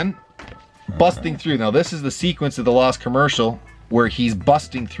He-Man busting through. Now, this is the sequence of the Lost commercial where he's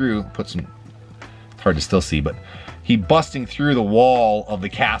busting through, it's hard to still see, but he's busting through the wall of the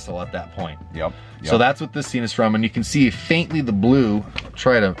castle at that point. Yep. So that's what this scene is from, and you can see faintly the blue.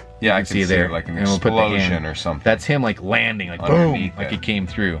 Try to I can see it there, like an explosion or something. That's him like landing, like boom, like it came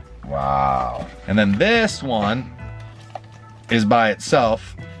through. Wow. And then this one is by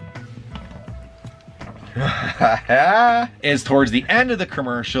itself. Is towards the end of the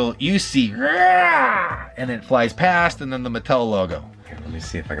commercial. You see, and it flies past, and then the Mattel logo. Here, let me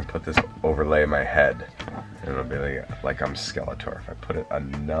see if I can put this overlay in my head. It'll be like I'm Skeletor if I put it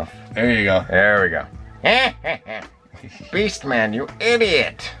enough. There you go. There we go. Beastman, you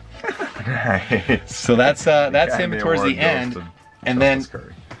idiot! Nice. So that's him towards the end, and then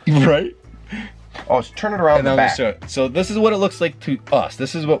right. Oh, so turn it around the back. So this is what it looks like to us.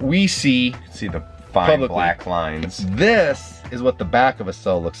 This is what we see. See the fine publicly. Black lines. This is what the back of a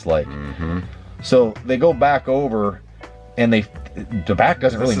cell looks like. So they go back over, and the back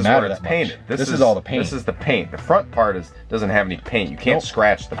doesn't really matter that much. Painted. This is all the paint. This is the paint. The front part doesn't have any paint. You can't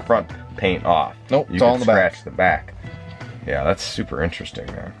scratch the front paint off. Nope, you it's all in the back. Scratch the back. Yeah, that's super interesting,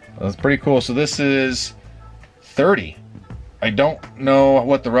 man. That's pretty cool. So this is 30. I don't know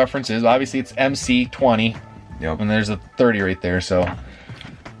what the reference is. Obviously, it's MC20. Yep. And there's a 30 right there. So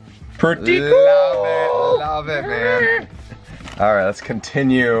pretty cool. Love it, man. All right, let's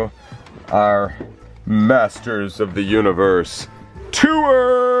continue our Masters of the Universe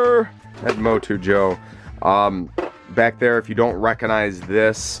tour at MOTU Joe. Back there, if you don't recognize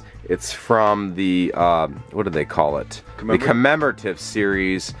this, It's from the, what do they call it? The commemorative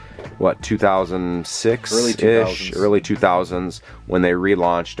series, what, 2006-ish? Early 2000s, when they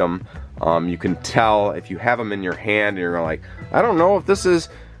relaunched them. You can tell if you have them in your hand and you're like, I don't know if this is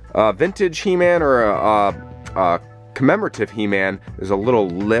vintage He-Man or a commemorative He-Man. There's a little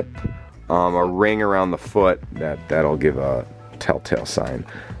lip, a ring around the foot that'll give a telltale sign.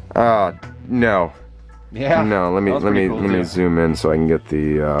 No. Yeah. No, let me zoom in so I can get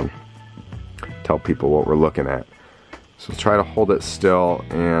the tell people what we're looking at. So try to hold it still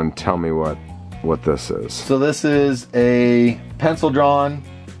and tell me what this is. So this is a pencil drawn,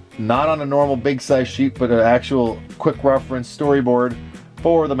 not on a normal big size sheet, but an actual quick reference storyboard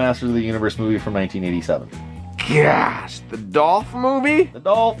for the Masters of the Universe movie from 1987. Gosh, the Dolph movie? The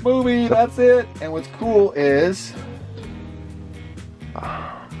Dolph movie, that's it. And what's cool is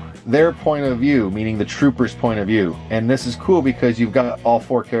their point of view, meaning the trooper's point of view. And this is cool because you've got all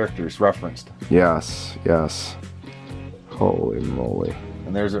 4 characters referenced. Yes, yes. Holy moly.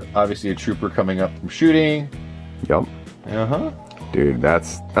 And there's obviously a trooper coming up from shooting. Yep. Uh-huh. Dude,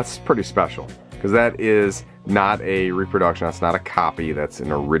 that's pretty special. Because that is not a reproduction, that's not a copy, that's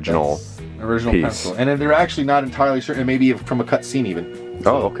an original original piece. Pencil. And they're actually not entirely certain, maybe from a cut scene even.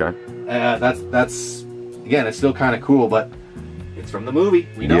 So, oh, okay. That's again, it's still kind of cool, but it's from the movie.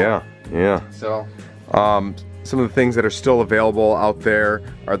 We know. Yeah, yeah. So, some of the things that are still available out there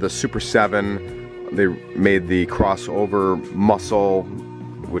are the Super 7. They made the crossover Muscle,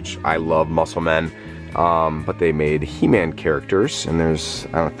 which I love Muscle Men. But they made He-Man characters, and I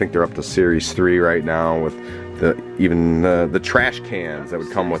think they're up to Series 3 right now with even the trash cans that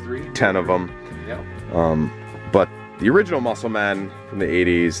would come with 10 of them. Yeah. But the original Muscle Men from the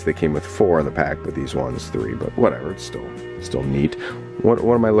 80s, they came with 4 in the pack, but these ones 3. But whatever, it's still neat. What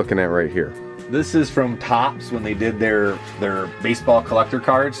am I looking at right here? This is from Topps when they did their baseball collector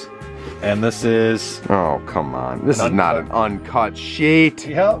cards. And this is... Oh, come on. This is not an uncut sheet.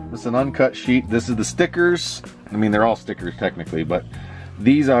 Yep, it's an uncut sheet. This is the stickers. I mean, they're all stickers technically, but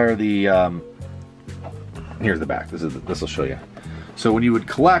these are the... here's the back. This will show you. So when you would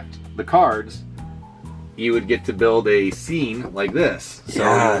collect the cards, you would get to build a scene like this. So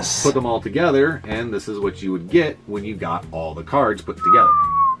yes. Put them all together, and this is what you would get when you got all the cards put together.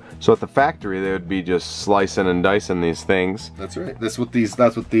 So at the factory, they would be just slicing and dicing these things. That's right. That's what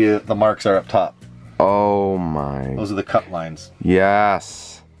the marks are up top. Oh my. Those are the cut lines.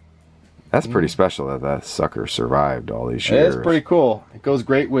 Yes. That's pretty special that sucker survived all these years. It's pretty cool. It goes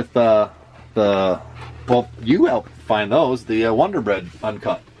great with well, you helped find those, the Wonder Bread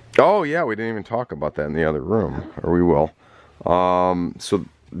uncut. Oh yeah, we didn't even talk about that in the other room, or we will. So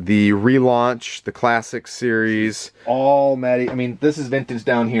the relaunch, the classic series. All Maddie, I mean, this is vintage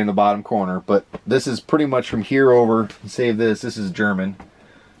down here in the bottom corner, but this is pretty much from here over. Save this. This is German.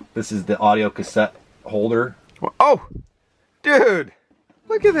 This is the audio cassette holder. Oh, dude,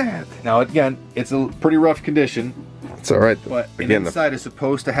 look at that. Now, again, it's a pretty rough condition. It's all right. But again, inside is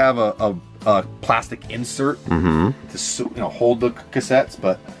supposed to have a plastic insert to hold the cassettes.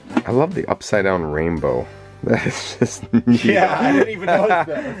 But I love the upside down rainbow. That's just neat. Yeah, I didn't even notice that.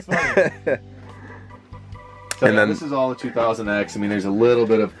 That's funny. So and then this is all the 2000X. I mean, there's a little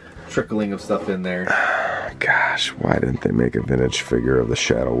bit of trickling of stuff in there. Gosh, why didn't they make a vintage figure of the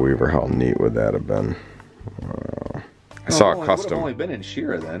Shadow Weaver? How neat would that have been? I saw a custom. It would have only been in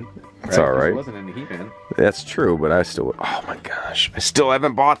She-Ra then. It's all right. It wasn't in the He-Man. That's true, but I still would. Oh my gosh, I still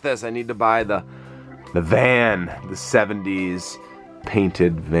haven't bought this. I need to buy the van, the 70s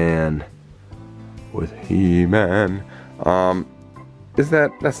painted van with He-Man.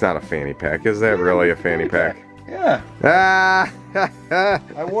 That's not a fanny pack, is that really a fanny pack? Yeah. Ah!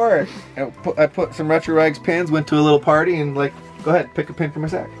 I wore it. I put some Retro Rags pins, went to a little party, and like, go ahead, pick a pin from my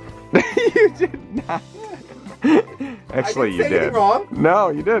sack. You did not. Actually, you did. Wrong.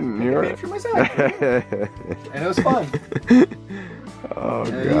 No, you didn't. You were it from my sack. And it was fun. Oh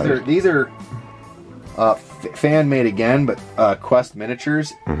god. These are fan made again, but Quest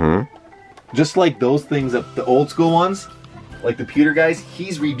miniatures. Mm-hmm. Just like those things, the old school ones, like the Pewter guys,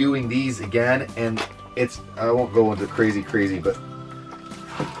 he's redoing these again, and it's, I won't go into crazy, but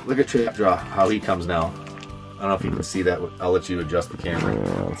look at Trapjaw, how he comes now. I don't know if you can see that. I'll let you adjust the camera.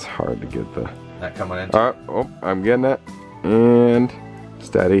 Yeah, it's hard to get that coming in. Oh, I'm getting it. And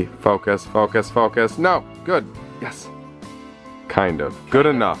steady, focus. No, good. Yes. Kind of. Good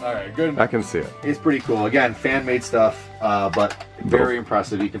enough. All right, good enough. I can see it. It's pretty cool. Again, fan-made stuff, but very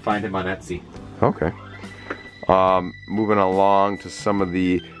impressive. You can find him on Etsy. Okay. Moving along to some of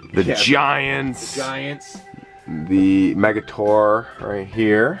the Giants. The Giants. The Megator right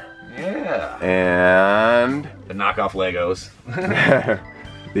here. Yeah. And the knockoff Legos.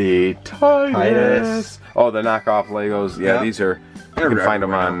 The Titus. Oh, the knockoff Legos. Yeah, Yep. these are. You can find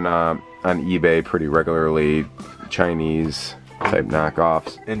them on eBay pretty regularly. Chinese type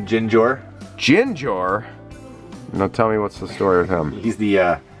knockoffs. And Ginger. Ginger. Now tell me what's the story with him. He's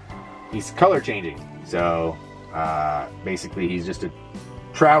he's color changing. So basically, he's just a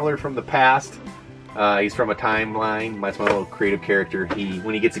traveler from the past. He's from a timeline. That's my little creative character.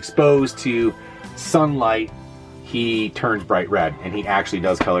 When he gets exposed to sunlight, he turns bright red, and he actually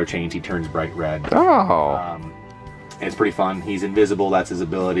does color change. He turns bright red. Oh. And it's pretty fun. He's invisible. That's his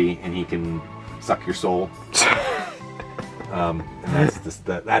ability, and he can suck your soul.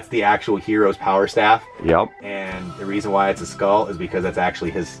 That's the actual hero's power staff. Yep. And the reason why it's a skull is because that's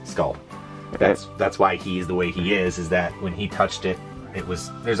actually his skull. That's why he's the way he is that when he touched it,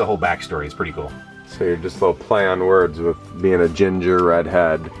 there's a whole backstory. It's pretty cool. So you're just a little play on words with being a ginger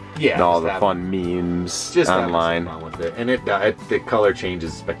redhead. Yeah. And all the fun memes just online. Fun with it. And the color change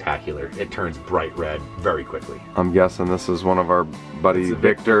is spectacular. It turns bright red very quickly. I'm guessing this is one of our buddy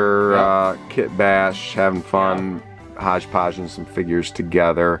Victor, Kit Bash, having fun, hodgepodging some figures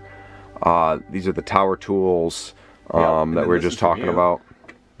together. These are the tower tools that we were just talking about.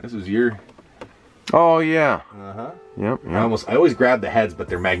 This was your... Oh yeah. Uh-huh. Yep. I always grab the heads, but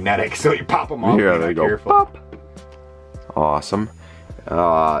they're magnetic, so you pop them off. Yeah, they go careful. pop. Awesome.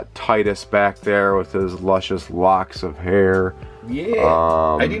 Titus back there with his luscious locks of hair. Yeah.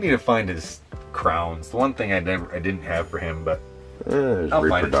 I do need to find his crowns. The one thing I didn't have for him, but there's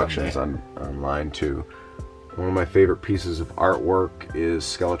reproductions online too. One of my favorite pieces of artwork is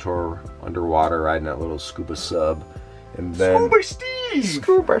Skeletor underwater riding that little scuba sub, and then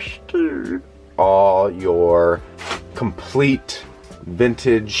Scuba Steve. All your complete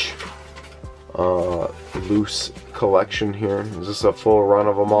vintage loose collection here. Is this a full run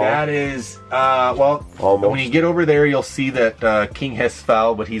of them all? That is, well, almost. When you get over there, you'll see that King Hiss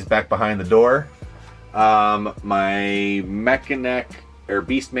fell, but he's back behind the door. My Mechanic or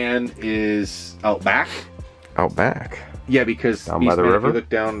Beastman is out back. Out back? Yeah, because down by the river? If you look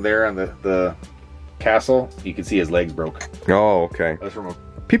down there on the castle, you can see his legs broke. Oh, okay. That's from a...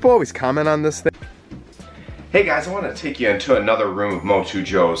 People always comment on this thing. Hey guys, I want to take you into another room of MOTU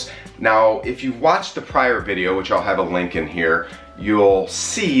Joe's. Now, if you've watched the prior video, which I'll have a link in here, you'll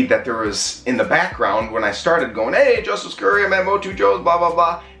see that there was, in the background, when I started going, hey, Justice Curry, I'm at MOTU Joe's, blah, blah,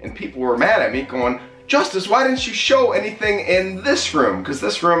 blah, and people were mad at me going, Justice, why didn't you show anything in this room? Because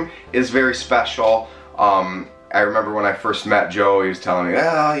this room is very special. I remember when I first met Joe, he was telling me,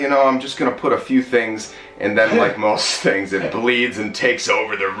 you know, I'm just going to put a few things, and then like most things, it bleeds and takes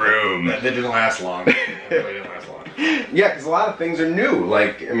over the room. That didn't last long. Yeah, because a lot of things are new.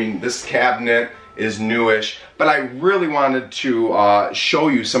 Like, I mean, this cabinet is newish, but I really wanted to show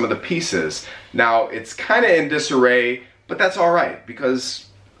you some of the pieces. Now, it's kind of in disarray, but that's all right, because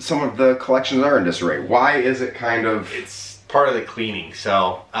some of the collections are in disarray. Why is it kind of... It's part of the cleaning,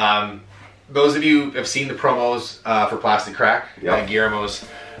 so... those of you who have seen the promos for Plastic Crack, Guillermo's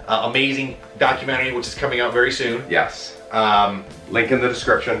amazing documentary, which is coming out very soon. Yes. Link in the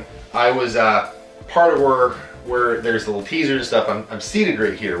description. I was part of where there's little teasers and stuff. I'm seated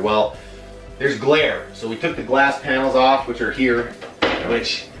right here. Well, there's glare, so we took the glass panels off, which are here,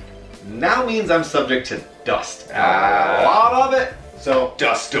 which now means I'm subject to dust. A lot of it. So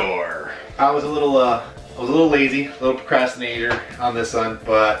dust door. I was a little lazy, a little procrastinator on this one,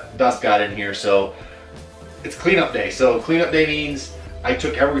 but dust got in here, so it's cleanup day. So cleanup day means I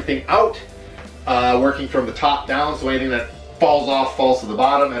took everything out, working from the top down, so anything that falls off falls to the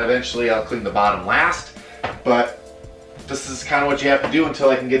bottom, and eventually I'll clean the bottom last. But this is kind of what you have to do until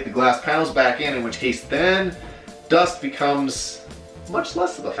I can get the glass panels back in which case then dust becomes much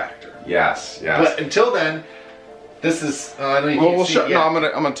less of a factor. Yes, yes. But until then, this is, I know you can't see it yet. No,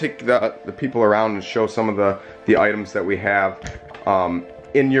 I'm gonna take the people around and show some of the items that we have.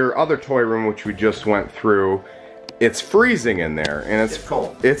 In your other toy room, which we just went through, it's freezing in there, and it's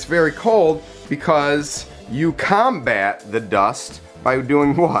cold. It's very cold because you combat the dust by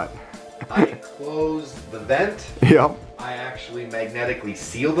doing what? I close the vent. Yep. I actually magnetically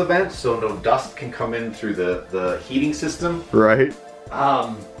seal the vent so no dust can come in through the heating system. Right.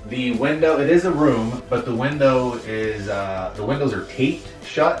 The window, it is a room, but the window is, the windows are taped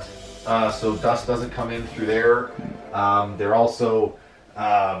shut, so dust doesn't come in through there. They're also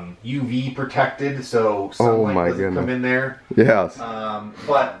UV protected, so sunlight doesn't come in there. Yes.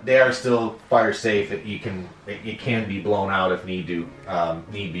 But they are still fire safe. It can be blown out if need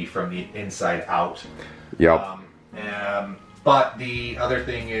be from the inside out. Yep. But the other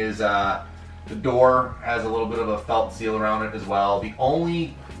thing is the door has a little bit of a felt seal around it as well. The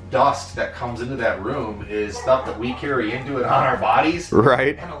only dust that comes into that room is stuff that we carry into it on our bodies.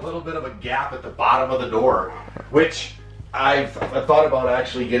 Right. And a little bit of a gap at the bottom of the door, which I've thought about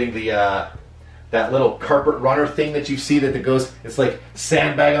actually getting the that little carpet runner thing that you see that goes, it's like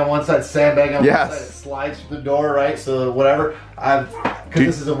sandbag on one side, sandbag on one side, it slides through the door, right? So whatever. Because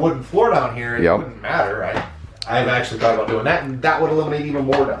this is a wooden floor down here, it wouldn't matter, right? I've actually thought about doing that, and that would eliminate even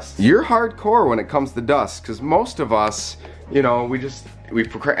more dust. You're hardcore when it comes to dust, because most of us, you know,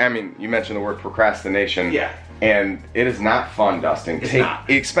 I mean, you mentioned the word procrastination. Yeah. And it is not fun dusting. It's not.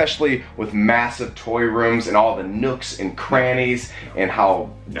 Especially with massive toy rooms and all the nooks and crannies and how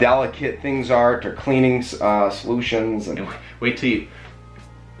delicate things are to cleaning solutions. And wait till you,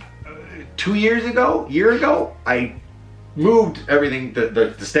 2 years ago, I moved everything,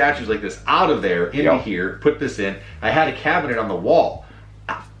 the statues like this, out of there into here, put this in. I had a cabinet on the wall.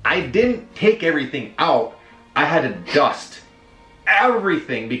 I didn't take everything out. I had to dust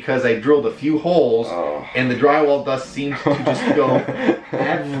everything because I drilled a few holes and the drywall dust seems to just go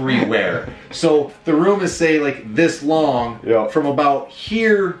everywhere. So the room is, say, like this long. From about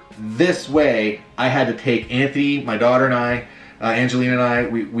here this way, I had to take Anthony, my daughter, and I, Angelina and I,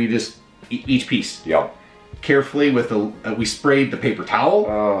 we just each piece. Carefully with we sprayed the paper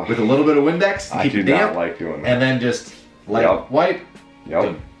towel with a little bit of Windex to keep it damp. I do not like doing that. And then just let wipe. I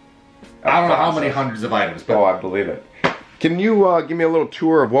don't know how many hundreds of items. But I believe it. Can you give me a little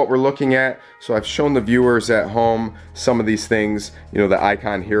tour of what we're looking at? So I've shown the viewers at home some of these things, you know, the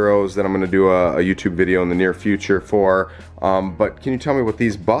icon heroes that I'm going to do a YouTube video in the near future for. But can you tell me what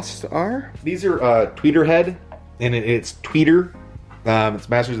these busts are? These are Tweeterhead, and it's Tweeter. It's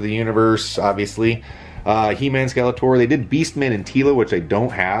Masters of the Universe, obviously. Heman, Skeletor. They did Beastman and Tila, which I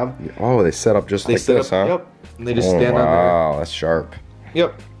don't have. Oh, they set up just like this, huh? Yep. And they just stand on there. Wow, that's sharp.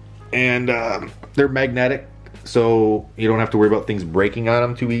 Yep. And they're magnetic, so you don't have to worry about things breaking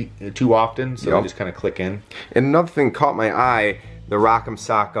on them too often. So they just kind of click in. And another thing caught my eye, the Rock'em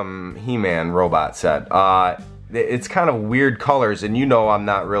Sock'em He-Man robot set. It's kind of weird colors, and you know I'm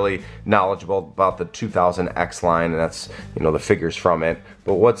not really knowledgeable about the 2000X line, and that's, you know, the figures from it.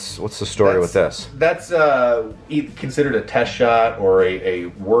 But what's the story with this? That's considered a test shot or a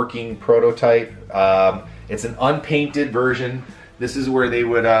working prototype. It's an unpainted version. This is where they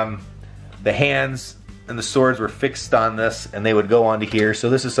would the hands and the swords were fixed on this, and they would go onto here. So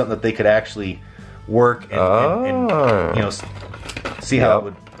this is something that they could actually work and you know, see how it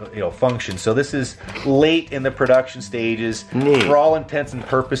would, you know, function. So this is late in the production stages. Neat. For all intents and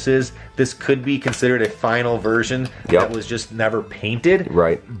purposes, this could be considered a final version that was just never painted.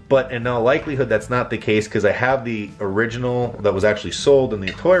 Right. But in all likelihood, that's not the case, because I have the original that was actually sold in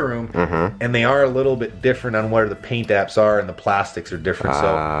the toy room, and they are a little bit different on where the paint apps are, and the plastics are different.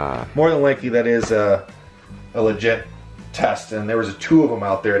 So more than likely, that is a legit test. And there was two of them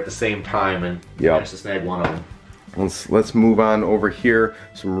out there at the same time, and I managed to snag one of them. Let's move on over here.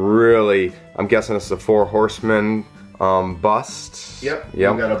 Some really, I'm guessing this is a 4 Horsemen bust. Yep. We've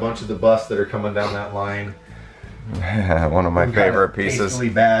got a bunch of the busts that are coming down that line. One of my favorite pieces. Tastefully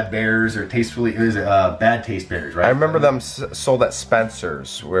Bad Bears, or Bad Taste Bears, right? I remember them sold at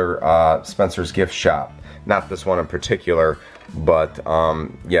Spencer's, where Spencer's gift shop. Not this one in particular, but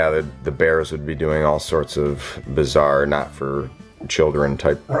yeah, the bears would be doing all sorts of bizarre, not for children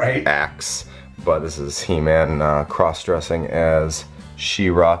type acts. But this is He-Man cross-dressing as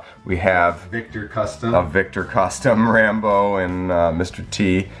She-Ra. We have Victor Custom. A Victor Custom, Rambo, and Mr.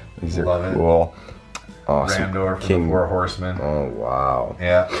 T. These are cool. Awesome. Randor from the 4 Horsemen. Oh, wow.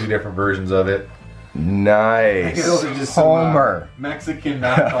 Yeah, 2 different versions of it. Nice. Those are just Homer. Some Mexican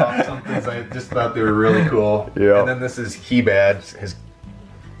knockoff somethings. I just thought they were really cool. Yeah. And then this is He-Bad.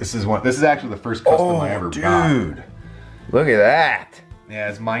 This is actually the first custom I ever got. Dude. Look at that. Yeah,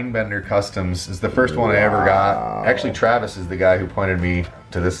 it's Mindbender Customs. It's the first one I ever got. Actually, Travis is the guy who pointed me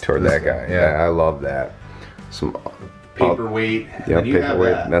to this. Toward that guy. Yeah, I love that. Some paperweight. Yeah,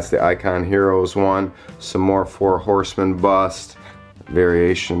 paperweight. That's the Icon Heroes one. Some more 4 Horsemen bust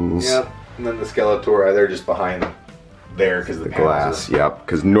variations. Yep. And then the Skeletor. They're just behind there because the glass. Yep.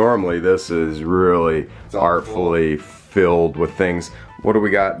 Because normally this is really artfully filled with things. What do we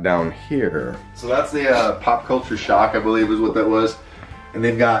got down here? So that's the Pop Culture Shock, I believe, is what that was. And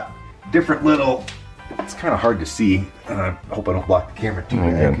they've got different little, it's kind of hard to see, and I hope I don't block the camera too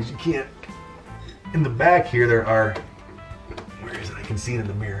bad, because you can't. In the back here there are, where is it? I can see it in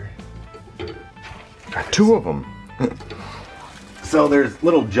the mirror. Got 2 of them. So there's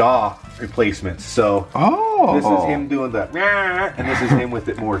little jaw replacements. So this is him doing the, and this is him with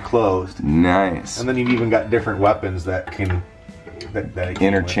it more closed. Nice. And then you've even got different weapons that can, that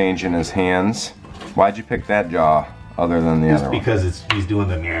interchange in his hands. Why'd you pick that jaw? other than the Just other because he's doing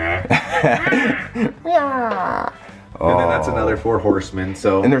the one. And then that's another 4 horsemen.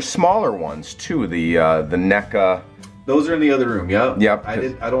 So and there's smaller ones too. The NECA. Those are in the other room. Yep. Yep.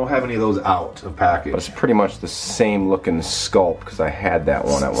 I don't have any of those out of package. But it's pretty much the same looking sculpt because I had that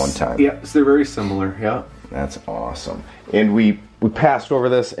one at one time. Yeah, so they're very similar. Yeah. That's awesome. And we passed over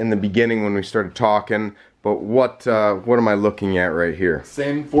this in the beginning when we started talking. But what am I looking at right here?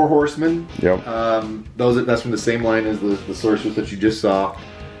 Same 4 horsemen. Yep. That's from the same line as the sorceress that you just saw.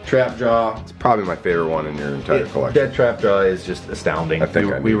 Trap Jaw. It's probably my favorite one in your entire collection. Dead Trap Jaw is just astounding. I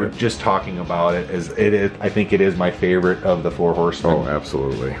think we were just talking about it. I think it is my favorite of the 4 horsemen. Oh,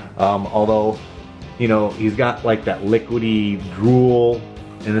 absolutely. Although, you know, he's got like that liquidy drool,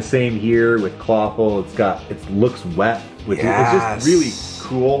 and the same here with Clawful. It looks wet. It's just really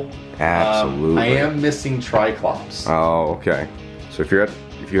cool. Absolutely. I am missing Triclops. Oh, okay. So if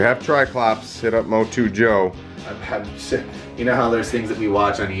you have Triclops, hit up MOTU Joe. You know how there's things that we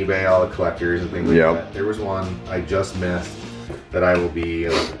watch on eBay, all the collectors and things like that. There was one I just missed that I will be.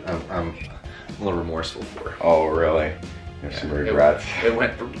 I'm a little remorseful for. Oh, really? There's some regrets. It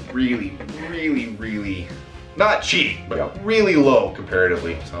went really, really, really not cheap, but really low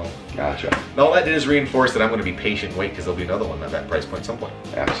comparatively. So gotcha. All that did is reinforce that I'm going to be patient and wait because there'll be another one at that price point at some point.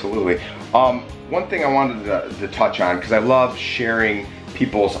 Absolutely. One thing I wanted to touch on, because I love sharing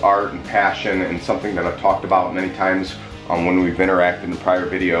people's art and passion, and something that I've talked about many times when we've interacted in prior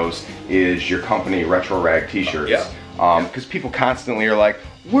videos, is your company Retro Rag t-shirts. Because people constantly are like,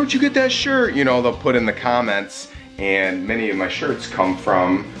 where'd you get that shirt? You know, they'll put in the comments, and many of my shirts come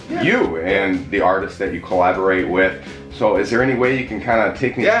from you and the artists that you collaborate with. So is there any way you can kind of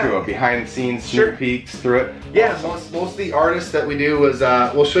take me through a behind the scenes sneak peeks through it? Yeah, most of the artists that we do is,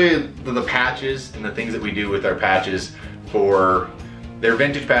 we'll show you the patches and the things that we do with our patches. They're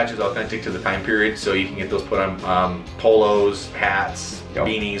vintage patches, authentic to the time period, so you can get those put on polos, hats,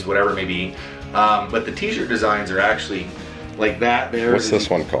 beanies, whatever it may be. But the t-shirt designs are actually like that. What's this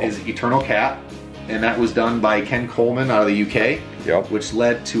one called? Is Eternal Cat, and that was done by Ken Coleman out of the UK, which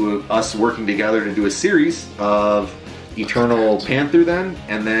led to us working together to do a series of Eternal Panther then,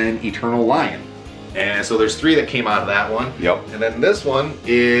 and then Eternal Lion. And so there's 3 that came out of that one. And then this one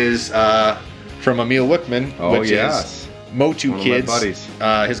is from Emil Wickman, which is MOTU Kids,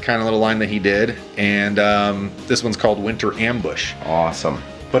 his kind of little line that he did, and this one's called Winter Ambush. Awesome.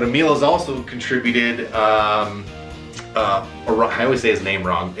 But Emil has also contributed, I always say his name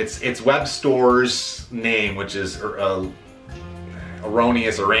wrong, it's Web Store's name, which is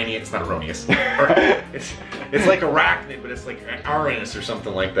Iranius, it's not Erroneous. It's like Arachnid, but it's like Aranus or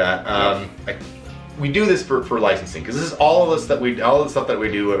something like that. We do this for licensing, because this is all the stuff that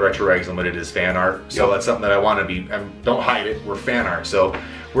we do at Retro Rags Limited is fan art. So that's something that I want to be. Don't hide it. We're fan art. So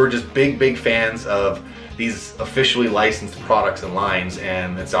we're just big fans of these officially licensed products and lines,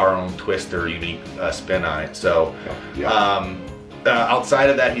 and it's our own twist or unique spin on it. So outside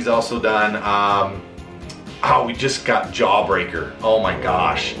of that, he's also done. We just got Jawbreaker. Oh my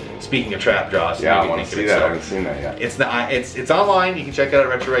gosh. Speaking of Trap Jaws. Yeah, I want to see that. I haven't seen that yet. It's online. You can check it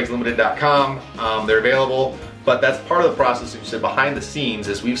out at retroragsLimited.com. They're available. But that's part of the process, you said, behind the scenes,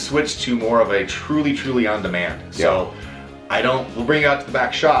 is we've switched to more of a truly on demand. So we'll bring it out to the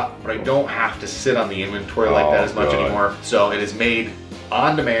back shop, but I don't have to sit on the inventory like that as much anymore. So it is made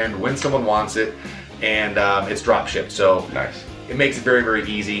on demand when someone wants it, and it's drop shipped. So nice. It makes it very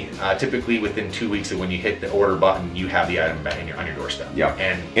easy. Typically within 2 weeks of when you hit the order button, you have the item on your doorstep.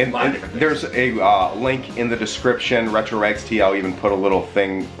 And there's a link in the description, Retro Rags T. I'll even put a little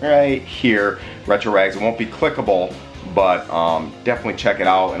thing right here, Retro Rags. It won't be clickable, but definitely check it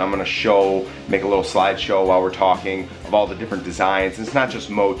out. And I'm going to make a little slideshow while we're talking of all the different designs. And it's not just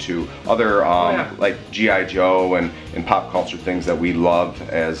MOTU, other like G.I. Joe and pop culture things that we love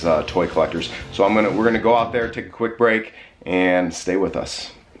as toy collectors. So we're gonna go out there, take a quick break, and stay with us.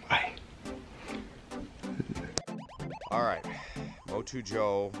 Bye. All right, MOTU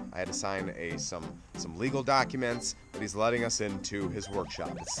Joe, I had to sign some legal documents, but he's letting us into his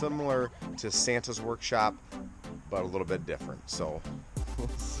workshop. It's similar to Santa's workshop, but a little bit different. So we'll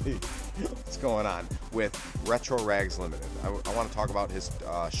see what's going on with Retro Rags Limited. I want to talk about his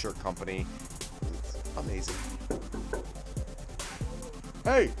shirt company. It's amazing.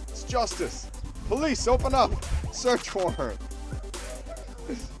 Hey, it's Justice. Police, open up. Search warrant.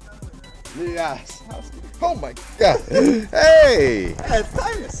 Yes. Oh my God. Hey. It's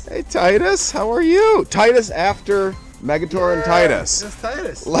Titus. Hey, Titus. How are you? Titus after Megator and Titus. Just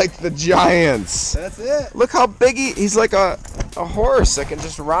Titus. Like the giants. That's it. Look how big he's like a horse that can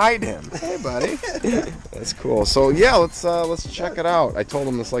just ride him. Hey, buddy. That's cool. So yeah, let's check it out. I told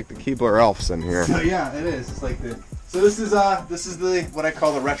him it's like the Keebler Elves in here. So yeah, it is. It's like So this is the what I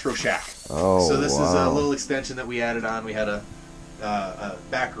call the retro shack. Oh, so this is a wow. little extension that we added on. We had a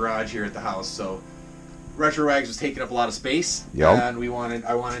back garage here at the house, so retro rags was taking up a lot of space, Yep. and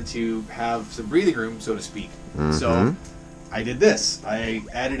I wanted to have some breathing room, so to speak. Mhm. So I did this. I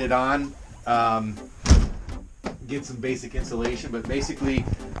added it on, get some basic insulation, but basically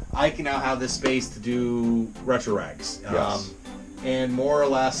I can now have this space to do retro rags. Yes. And more or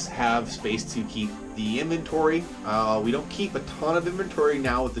less have space to keep the inventory. We don't keep a ton of inventory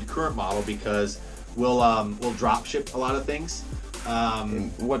now with the current model because we'll drop ship a lot of things.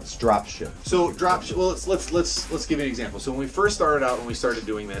 And what's drop ship? So drop ship. Well, let's give you an example. So when we first started out, when we started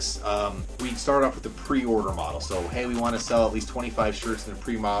doing this, we started off with the pre-order model. So hey, we want to sell at least 25 shirts in a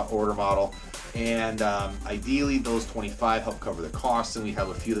pre-order model, and ideally those 25 help cover the costs, and we have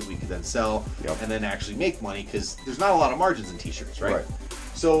a few that we could then sell and then actually make money because there's not a lot of margins in t-shirts, right?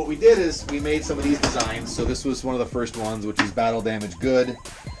 So what we did is we made some of these designs. So this was one of the first ones, which is battle damage good.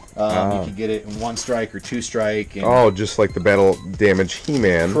 You can get it in 1 strike or 2 strike. And Oh, just like the battle damage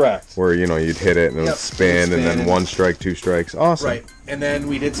He-Man. Correct. Where, you know, you'd hit it and it would spin, and then 1 strike, 2 strikes. Awesome. Right. And then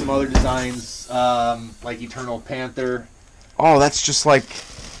we did some other designs, like Eternal Panther. Oh, that's just like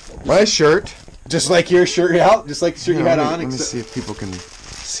my shirt. Just like your shirt, yeah. Just like the shirt you had on. Let me see if people can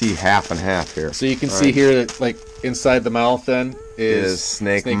see half and half here. So you can see here that, like, inside the mouth then is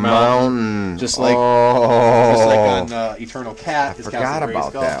Snake Mountain. Just like, on Eternal Cat. I forgot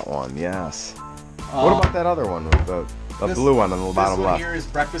about that one, yes. What about that other one with the blue one on the bottom this one left? here is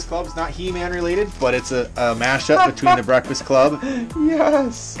Breakfast Club. It's not He-Man related, but it's a mashup between the Breakfast Club.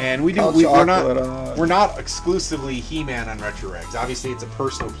 Yes. And we're not exclusively He-Man on Retro Rags. Obviously, it's a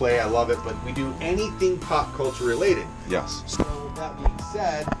personal play. I love it, but we do anything pop culture related. Yes. So with that being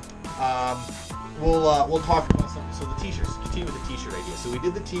said, we'll talk about some. So the t-shirts. Continue with the t-shirt idea. So we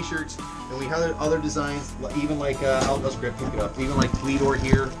did the t-shirts, and we had other designs, even like let's pick it up. Even like Fleador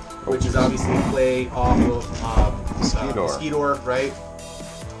here, which is obviously a play off of Skidor, right?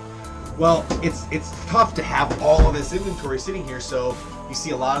 Well, it's tough to have all of this inventory sitting here, so you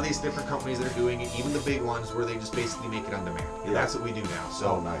see a lot of these different companies that are doing it, even the big ones, where they just basically make it on demand. And that's what we do now.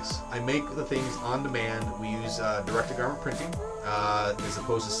 So nice. I make the things on demand. We use direct-to-garment printing as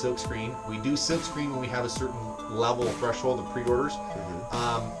opposed to silk screen. We do silk screen when we have a certain level of threshold of pre-orders.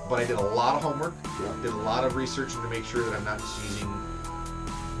 But I did a lot of homework, did a lot of research to make sure that I'm not just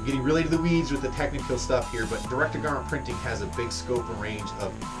getting really to the weeds with the technical stuff here, but direct-to-garment printing has a big scope and range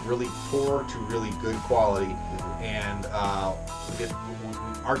of really poor to really good quality, and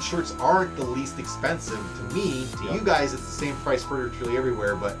our shirts aren't the least expensive to me. To you guys, it's the same price virtually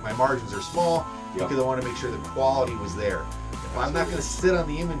everywhere, but my margins are small because I want to make sure the quality was there. If I'm not going to sit on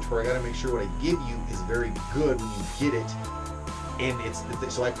the inventory, I got to make sure what I give you is very good when you get it. And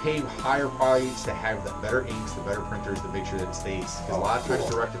so I pay higher price to have the better inks, the better printers, to make sure that it stays. Because a lot of times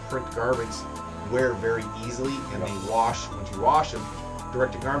direct-to-print garments wear very easily, and they wash. Once you wash them,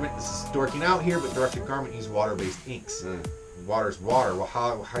 direct-to-garment, this is dorking out here, but direct-to-garment use water-based inks. Water's water. Well,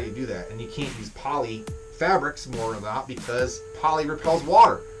 how do you do that? And you can't use poly fabrics more than that because poly repels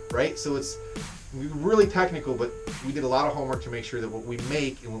water, right? So it's really technical, but we did a lot of homework to make sure that what we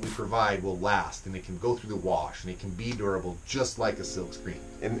make and what we provide will last, and it can go through the wash, and it can be durable just like a silk screen.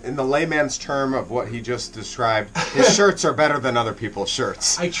 In the layman's term of what he just described, his shirts are better than other people's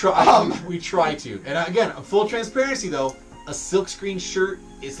shirts. We try to. And again, full transparency though, a silk screen shirt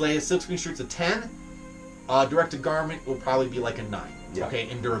is like a silk screen shirt's a 10. Direct to garment will probably be like a 9. Okay,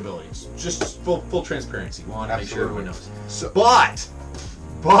 in durability. It's just full transparency. We want to make sure everyone knows. So, but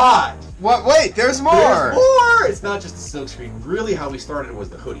what? Wait, there's more. There's more. It's not just the silk screen. Really, how we started was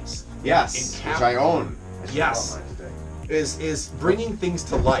the hoodies. Yes, which I own. Yes. Is bringing things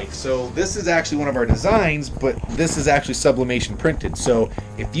to life. So this is actually one of our designs, but this is actually sublimation printed. So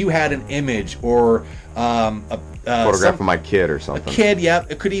if you had an image or a photograph of my kid or something. A kid, yeah.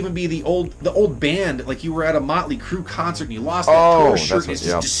 It could even be the old band, like you were at a Motley Crue concert and you lost that tour shirt and it's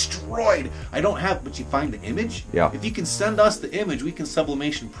just destroyed. I don't have, but you find the image. Yeah. If you can send us the image, we can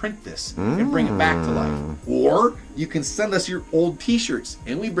sublimation print this and bring it back to life. Or you can send us your old T-shirts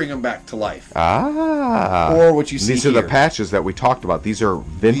and we bring them back to life. Or what you see These are the patches that we talked about. These are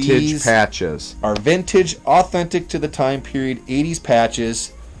vintage patches. Are vintage, authentic to the time period, 80s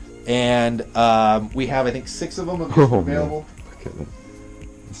patches. And we have, I think, 6 of them available. Look at that.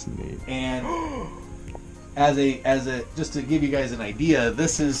 That's neat. And as a just to give you guys an idea,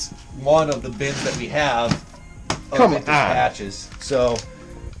 this is one of the bins that we have of vintage patches. So,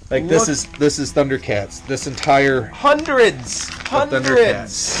 like this is Thundercats. This entire hundreds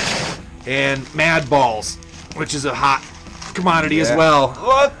Thundercats and Mad Balls, which is a hot commodity as well.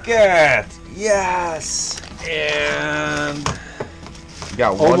 Look at yes. And You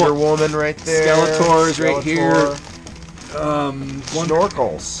got Wonder Woman right there. Skeletors right here.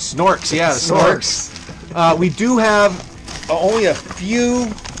 Snorkels. Snorks, yeah, the snorks. We do have only a few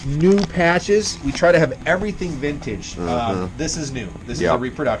new patches. We try to have everything vintage. This is new. This is a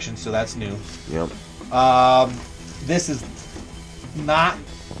reproduction, so that's new. Yep. This is not,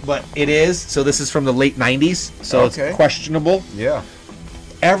 but it is. So this is from the late 90s, so it's questionable. Yeah.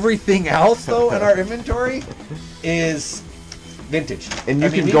 Everything else, though, in our inventory is vintage. And you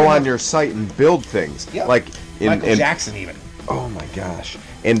can go on your site and build things. Yeah. Like Michael Jackson even. Oh my gosh.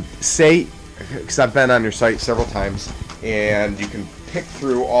 And say, because I've been on your site several times, and you can pick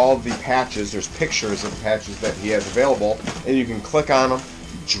through all the patches. There's pictures of the patches that he has available, and you can click on them,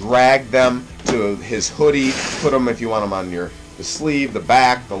 drag them to his hoodie, put them if you want them on the sleeve, the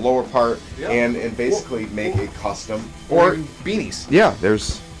back, the lower part, and basically make a custom. Or beanies. Yeah,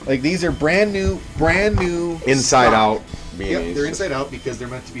 there's like these are brand new inside out beanies. Yep, they're inside out because they're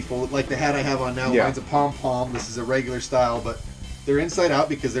meant to be folded. Like the hat I have on now, mine's a pom-pom. This is a regular style, but they're inside out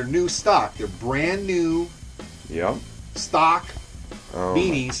because they're new stock. They're brand new stock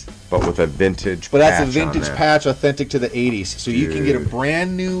beanies. But with a vintage patch. But that's a vintage patch authentic to the 80s. So you can get a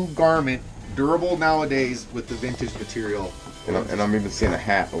brand new garment, durable nowadays, with the vintage material. And I'm even seeing a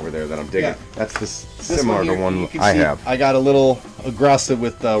hat over there that I'm digging. Yeah. That's similar to one I have. I got a little aggressive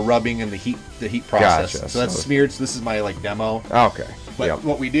with the rubbing and the heat process. Gotcha. So that's smeared. So this is my like demo. Okay. But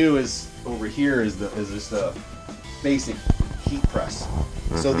what we do is over here is just a basic heat press.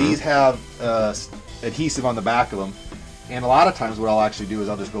 So these have adhesive on the back of them, and a lot of times what I'll actually do is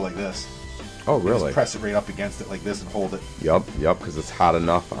I'll just go like this. Oh, really? Just press it right up against it like this and hold it. Yep, because it's hot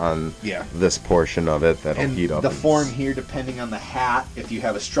enough on this portion of it that'll heat up. The form here, depending on the hat, if you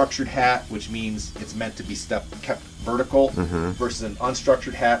have a structured hat, which means it's meant to be kept vertical, versus an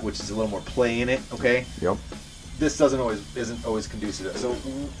unstructured hat, which is a little more play in it. Okay. Yep. This isn't always conducive. So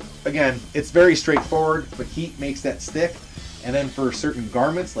again, it's very straightforward, but heat makes that stick. And then for certain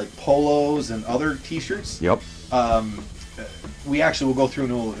garments like polos and other T-shirts, we actually will go through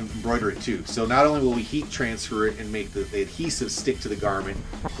and we'll embroider it too. So not only will we heat transfer it and make the adhesive stick to the garment,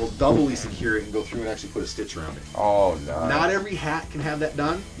 we'll doubly secure it and go through and actually put a stitch around it. Oh, nice. Not every hat can have that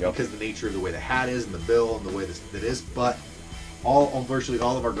done because of the nature of the way the hat is and the bill and the way that is, but virtually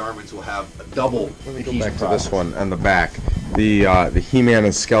all of our garments will have a double adhesion process. To this one on the back. The Heman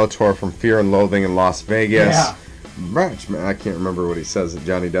and Skeletor from Fear and Loathing in Las Vegas. Yeah. I can't remember what he says.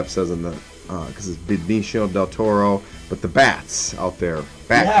 Johnny Depp says in the because it's Benicio del Toro, but the bats out there,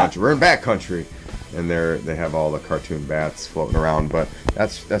 country. We're in bat country, and they have all the cartoon bats floating around. But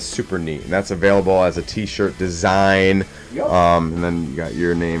that's super neat, and that's available as a T-shirt design. And then you got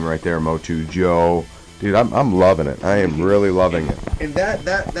your name right there, MOTU Joe. Dude, I'm loving it. I am really loving it. And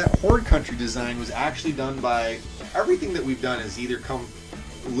that Horde Country design was actually done by everything that we've done is either come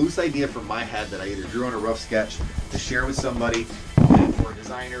loose idea from my head that I either drew on a rough sketch to share with somebody or a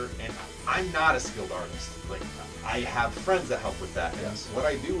designer, and I'm not a skilled artist. Like I have friends that help with that. And what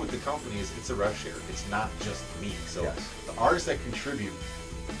I do with the company is it's a rev share. It's not just me. So the artists that contribute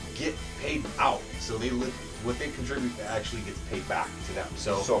get paid out. So what they contribute actually gets paid back to them.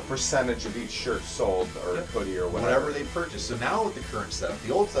 So a percentage of each shirt sold or hoodie or whatever they purchase. So now with the current setup,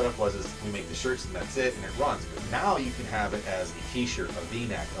 the old setup was we make the shirts and that's it and it runs. But now you can have it as a T-shirt, a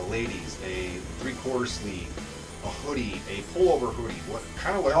V-neck, a ladies, a 3/4 sleeve, a hoodie, a pullover hoodie,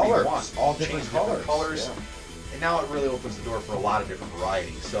 whatever you want. All different colors. Yeah. And now it really opens the door for a lot of different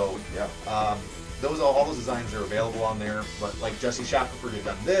varieties. So all those designs are available on there. But like Jesse Shackelford had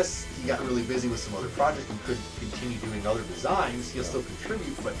done this, he got really busy with some other projects and couldn't continue doing other designs. He'll still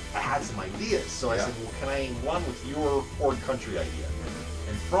contribute, but I had some ideas. So I said, well, can I run with your Horde Country idea?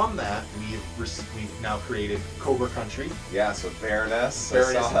 And from that, we've now created Cobra Country. Yeah, so Baroness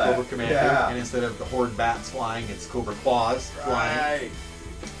and Cobra Commander. Yeah. And instead of the Horde bats flying, it's Cobra claws flying.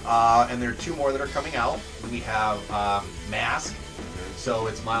 And there are two more that are coming out. We have Mask. So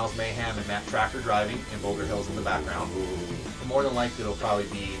it's Miles Mayhem and Matt Tracker driving, and Boulder Hills in the background. More than likely, it'll probably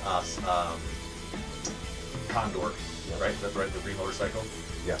be us, Condor, right? That's right, the green motorcycle.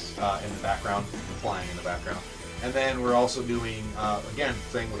 Yes. In the background, flying in the background. And then we're also doing, again,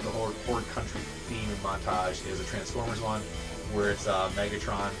 thing with the Horde Country theme and montage is a Transformers one, where it's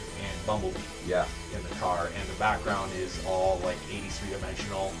Megatron and Bumblebee in the car, and the background is all like 80s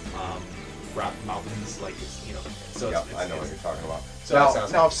three-dimensional rock mountains, like it's, you know. So I know what you're talking about. So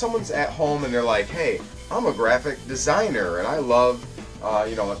now, if someone's at home and they're like, "Hey, I'm a graphic designer and I love,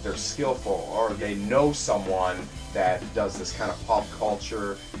 if they're skillful or they know someone that does this kind of pop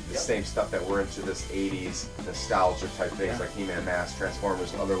culture the same stuff that we're into, this 80s nostalgia type things like He-Man, Mask,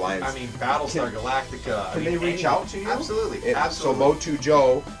 Transformers, and other lines. I mean, Battlestar Galactica. Can they reach out to you? Absolutely. So MOTU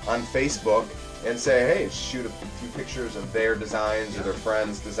Joe on Facebook and say, hey, shoot a few pictures of their designs or their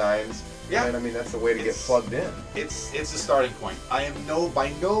friends' designs. Yeah. And I mean, that's the way to get plugged in. It's a starting point. I am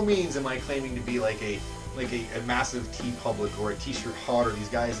by no means am I claiming to be like a massive TeePublic or a T-shirt hauler. These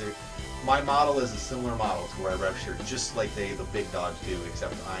guys are. My model is a similar model to where I rev shirt, just like the big dogs do,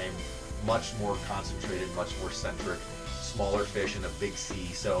 except I am much more concentrated, much more centric, smaller fish in a big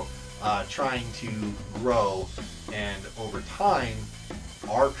sea. So trying to grow, and over time,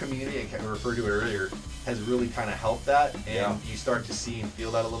 our community, I referred to it earlier, has really kind of helped that, and you start to see and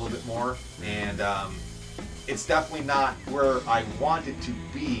feel that a little bit more. And it's definitely not where I want it to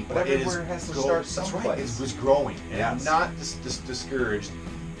be, but everywhere has to start someplace. Right, it's growing, and I'm not discouraged.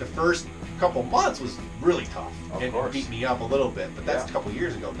 The first couple months was really tough, and it beat me up a little bit, but that's a couple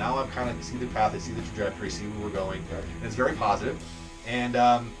years ago. Now I'm kind of see the path, I see the trajectory, see where we're going, and it's very positive. And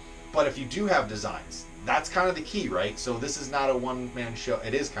but if you do have designs, that's kind of the key, right? So this is not a one-man show.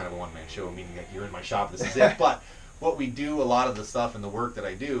 It is kind of a one-man show, meaning that you're in my shop, this is it. But what we do, a lot of the stuff and the work that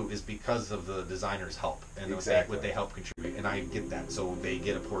I do is because of the designers' help and what they help contribute, and I get that, so they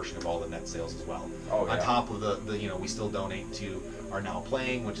get a portion of all the net sales as well. On top of the we still donate to Are Now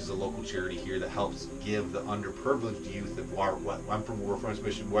Playing, which is a local charity here that helps give the underprivileged youth of we're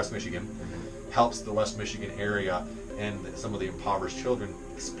from West Michigan, helps the West Michigan area and some of the impoverished children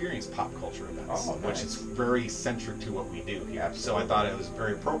experience pop culture events, which is very centric to what we do here. So I thought it was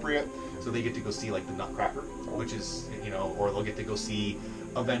very appropriate. So they get to go see like the Nutcracker, which is, or they'll get to go see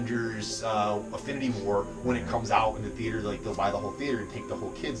Avengers Affinity War when it comes out in the theater. Like they'll buy the whole theater and take the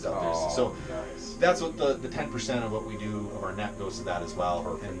whole kids out there. So that's what the 10% of what we do of our net goes to that as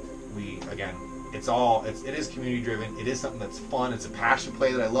well. And we, again, it is community driven. It is something that's fun. It's a passion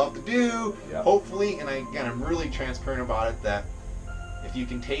play that I love to do. Hopefully, and I'm really transparent about it, that if you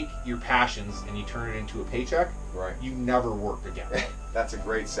can take your passions and you turn it into a paycheck, you never work again. That's a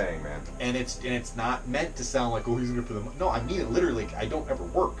great saying, man. And it's not meant to sound like, oh, he's in it for the money. No, I mean it literally. I don't ever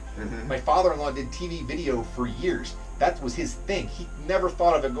work. My father-in-law did TV video for years. That was his thing. He never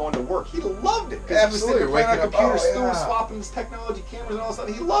thought of it going to work. He loved it. Because he was sitting there playing on computers, swapping his technology cameras and all that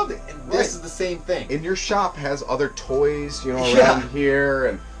stuff. He loved it. And this is the same thing. And your shop has other toys, around here,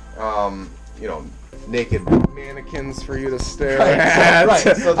 and naked mannequins for you to stare at.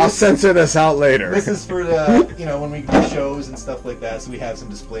 So I'll censor this out later. This is for the, when we do shows and stuff like that, so we have some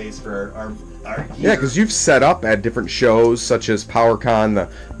displays for our gear. Yeah, because you've set up at different shows, such as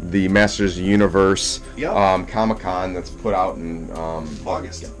PowerCon, the Masters of the Universe, Comic-Con that's put out in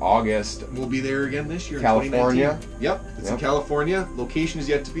August. We'll be there again this year, California. Yep, it's in California. Location is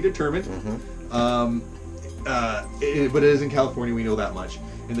yet to be determined. But it is in California, we know that much.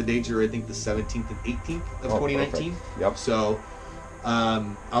 And the dates are, I think, the 17th and 18th of 2019. Perfect. Yep. So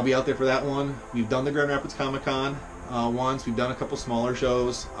I'll be out there for that one. We've done the Grand Rapids Comic-Con once. We've done a couple smaller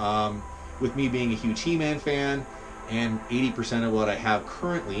shows. With me being a huge He-Man fan, and 80% of what I have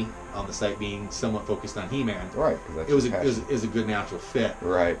currently on the site being somewhat focused on He-Man. Right. It was a good natural fit.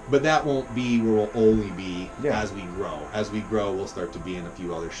 Right. But that won't be where we'll only be as we grow. As we grow, we'll start to be in a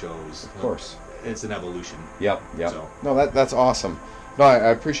few other shows. Of course. It's an evolution. Yep. So. No, that's awesome. No, I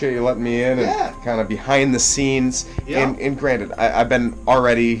appreciate you letting me in and kind of behind the scenes. And granted, I've been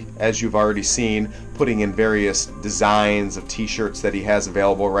already, as you've already seen, putting in various designs of T-shirts that he has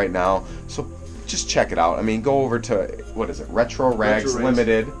available right now. So just check it out. I mean, go over to,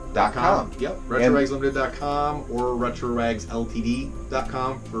 RetroRagsLimited.com. Yep, RetroRagsLimited.com or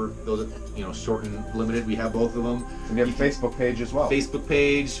RetroRagsLTD.com for those short and limited. We have both of them. And you have a Facebook page as well. Facebook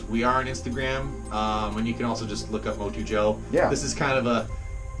page. We are on Instagram, and you can also just look up MOTU Joe. Yeah. This is kind of an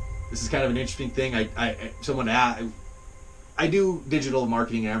interesting thing. I do digital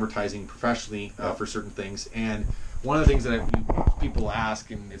marketing and advertising professionally for certain things, and one of the things that people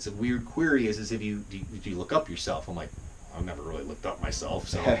ask, and it's a weird query, is if do you look up yourself? I'm like, I've never really looked up myself,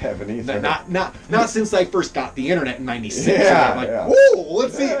 so I haven't either. Not since I first got the internet in '96. Yeah, I'm like, whoa,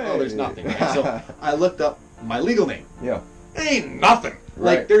 let's see. Oh, there's nothing. Right? So I looked up my legal name. Yeah. Ain't nothing.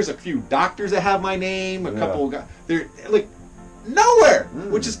 Right. Like there's a few doctors that have my name. A couple guys. They're like nowhere,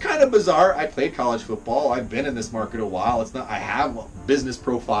 which is kind of bizarre. I played college football. I've been in this market a while. It's not. I have business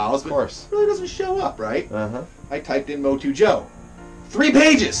profiles, but it really doesn't show up, right? I typed in MOTU Joe. 3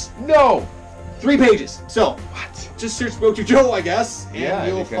 pages. No. 3 pages. So just search MOTU Joe, I guess, and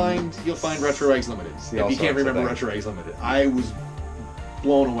you'll find Retro Rags Limited. If you can't remember Retro Rags Limited, I was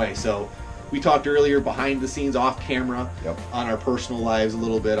blown away. So we talked earlier behind the scenes, off camera, on our personal lives a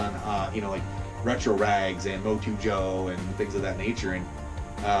little bit on like Retro Rags and MOTU Joe and things of that nature. And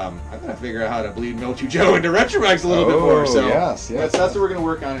I've got to figure out how to bleed MOTU Joe into RetroRags a little bit more. So yes, that's what we're going to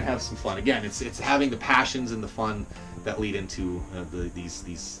work on and have some fun. Again, it's having the passions and the fun that lead into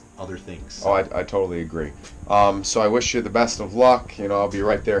these other things. Oh, I totally agree. So I wish you the best of luck. You know, I'll be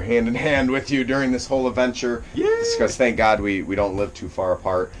right there hand in hand with you during this whole adventure. Yeah. Because thank God we don't live too far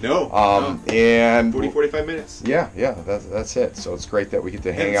apart. No. And 45 minutes. Yeah, that's it. So it's great that we get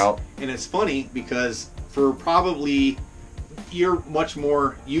to hang out. And it's funny because for probably, you're much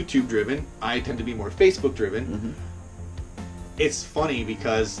more YouTube driven. I tend to be more Facebook driven. Mm-hmm. It's funny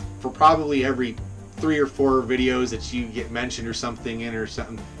because for probably every 3 or 4 videos that you get mentioned or something in or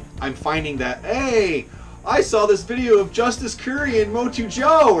something, I'm finding that, hey, I saw this video of Justice Curry and MOTU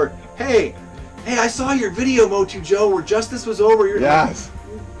Joe, or hey, I saw your video, MOTU Joe, where Justice was over. Yes.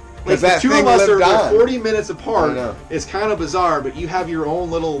 Like the two of us are 40 minutes apart. It's kind of bizarre, but you have your own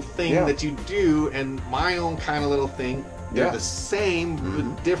little thing that you do, and my own kind of little thing. They're the same,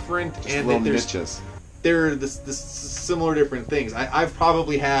 but different, just and little there's niches. They're this similar different things. I've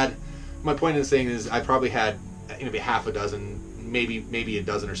probably had, my point in saying is I probably had maybe half a dozen, maybe a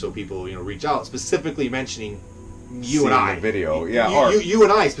dozen or so people reach out specifically mentioning you and I. The video, you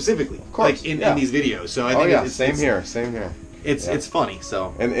and I specifically, of course, like in these videos. So I think it's same here. It's funny.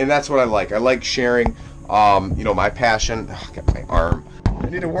 So and that's what I like. I like sharing. My passion. Oh, get my arm. I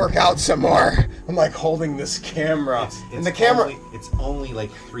need to work out some more. I'm like holding this camera. And the camera, it's only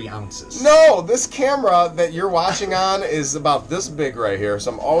like 3 ounces. No, this camera that you're watching on is about this big right here.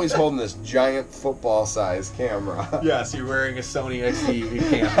 So I'm always holding this giant football-sized camera. Yes, you're wearing a Sony XD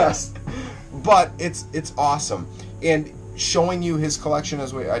camera. But it's awesome. And showing you his collection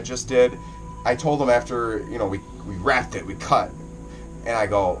as I just did, I told him after we wrapped it, we cut. And I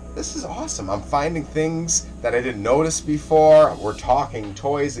go, this is awesome. I'm finding things that I didn't notice before. We're talking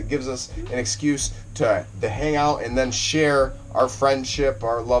toys. It gives us an excuse to hang out and then share our friendship,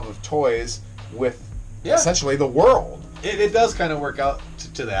 our love of toys with essentially the world. It does kind of work out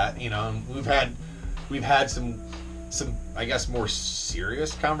to that. We've had some I guess more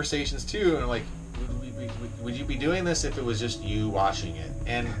serious conversations too. And I'm like, would you be doing this if it was just you watching it?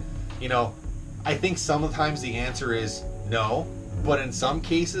 And I think sometimes the answer is no. But in some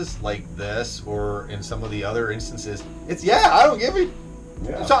cases, like this, or in some of the other instances, it's I don't give a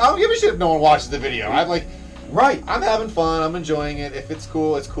shit if no one watches the video. I'm like, I'm having fun, I'm enjoying it. If it's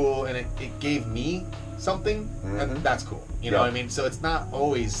cool, it's cool, and it gave me something, and that's cool. You know what I mean? So it's doesn't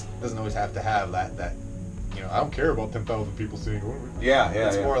always have to have that. I don't care about 10,000 people seeing it.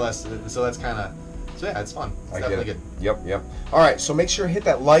 It's more or less. So that's kind of. So yeah, it's fun. It's definitely good. Yep. All right, so make sure to hit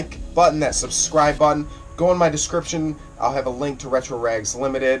that like button, that subscribe button. Go in my description. I'll have a link to RetroRags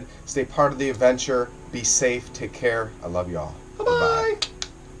Limited. Stay part of the adventure. Be safe. Take care. I love y'all. Bye-bye.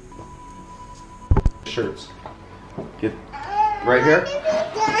 Shirts. Get right here.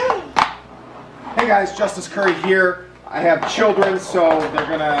 Hey guys, Justice Curry here. I have children, so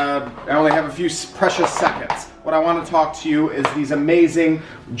I only have a few precious seconds. What I want to talk to you is these amazing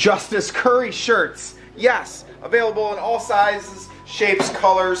Justice Curry shirts. Yes, available in all sizes, shapes,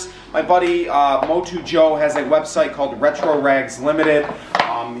 colors. My buddy MOTU Joe has a website called RetroRags Limited.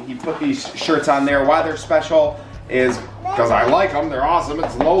 He put these shirts on there. Why they're special is because I like them. They're awesome.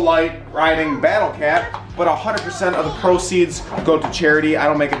 It's low light riding Battle Cat, but 100% of the proceeds go to charity. I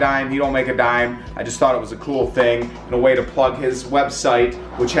don't make a dime. He don't make a dime. I just thought it was a cool thing and a way to plug his website,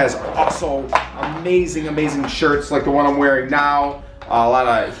 which has also amazing shirts like the one I'm wearing now. A lot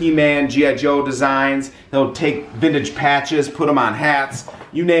of Heman, G.I. Joe designs. He'll take vintage patches, put them on hats.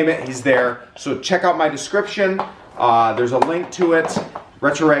 You name it, he's there. So check out my description. There's a link to it.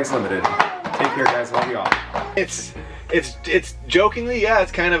 RetroRags Limited. Take care, guys. Love you all. It's jokingly,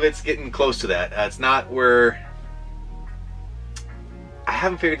 it's getting close to that. It's not where I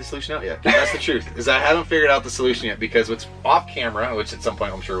haven't figured the solution out yet. That's the truth. Is I haven't figured out the solution yet, because what's off camera, which at some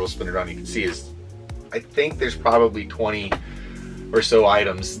point I'm sure we'll spin it around, you can see, is I think there's probably 20 or so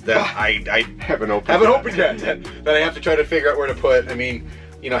items that I haven't opened yet that I have to try to figure out where to put. I mean,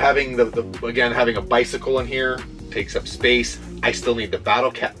 having having a bicycle in here takes up space. I still need the Battle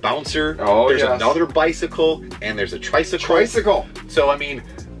Cat bouncer. There's another bicycle, and there's a tricycle. So I mean,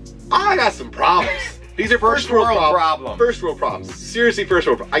 I got some problems. These are first world problems. First world problems. Seriously, first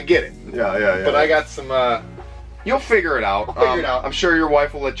world problems. I get it. Yeah. But I got some. You'll figure it out. I'll figure it out. I'm sure your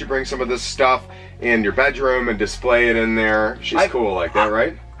wife will let you bring some of this stuff in your bedroom and display it in there. She's cool like that,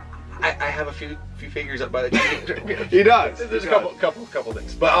 right? I have a few figures up by the TV. He does. There's a couple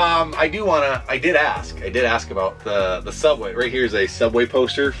things, but I did ask about the Subway. Right here's a Subway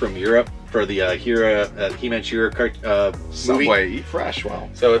poster from Europe for the Heman movie. Subway, eat fresh. Wow.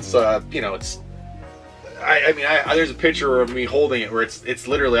 So it's it's I mean, there's a picture of me holding it where it's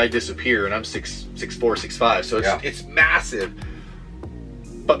literally I disappear, and I'm 6'4", 6'5", so it's massive.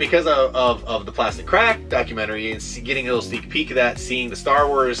 But because of the Plastic Crack documentary and getting a little sneak peek of that, seeing the Star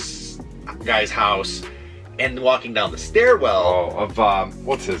Wars guy's house, and walking down the stairwell of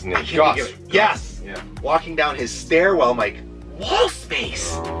what's his name? Gus. Yes. Yeah. Walking down his stairwell, I'm like, wall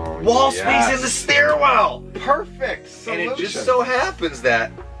space. Wall space in the stairwell. Perfect solution. And it just so happens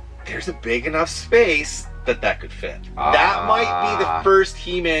that there's a big enough space that could fit. That might be the first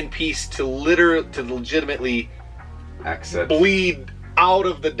He-Man piece to legitimately exit, bleed out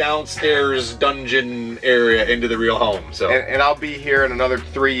of the downstairs dungeon area into the real home. So, and I'll be here in another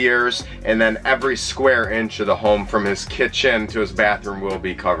 3 years, and then every square inch of the home, from his kitchen to his bathroom, will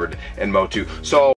be covered in MOTU. So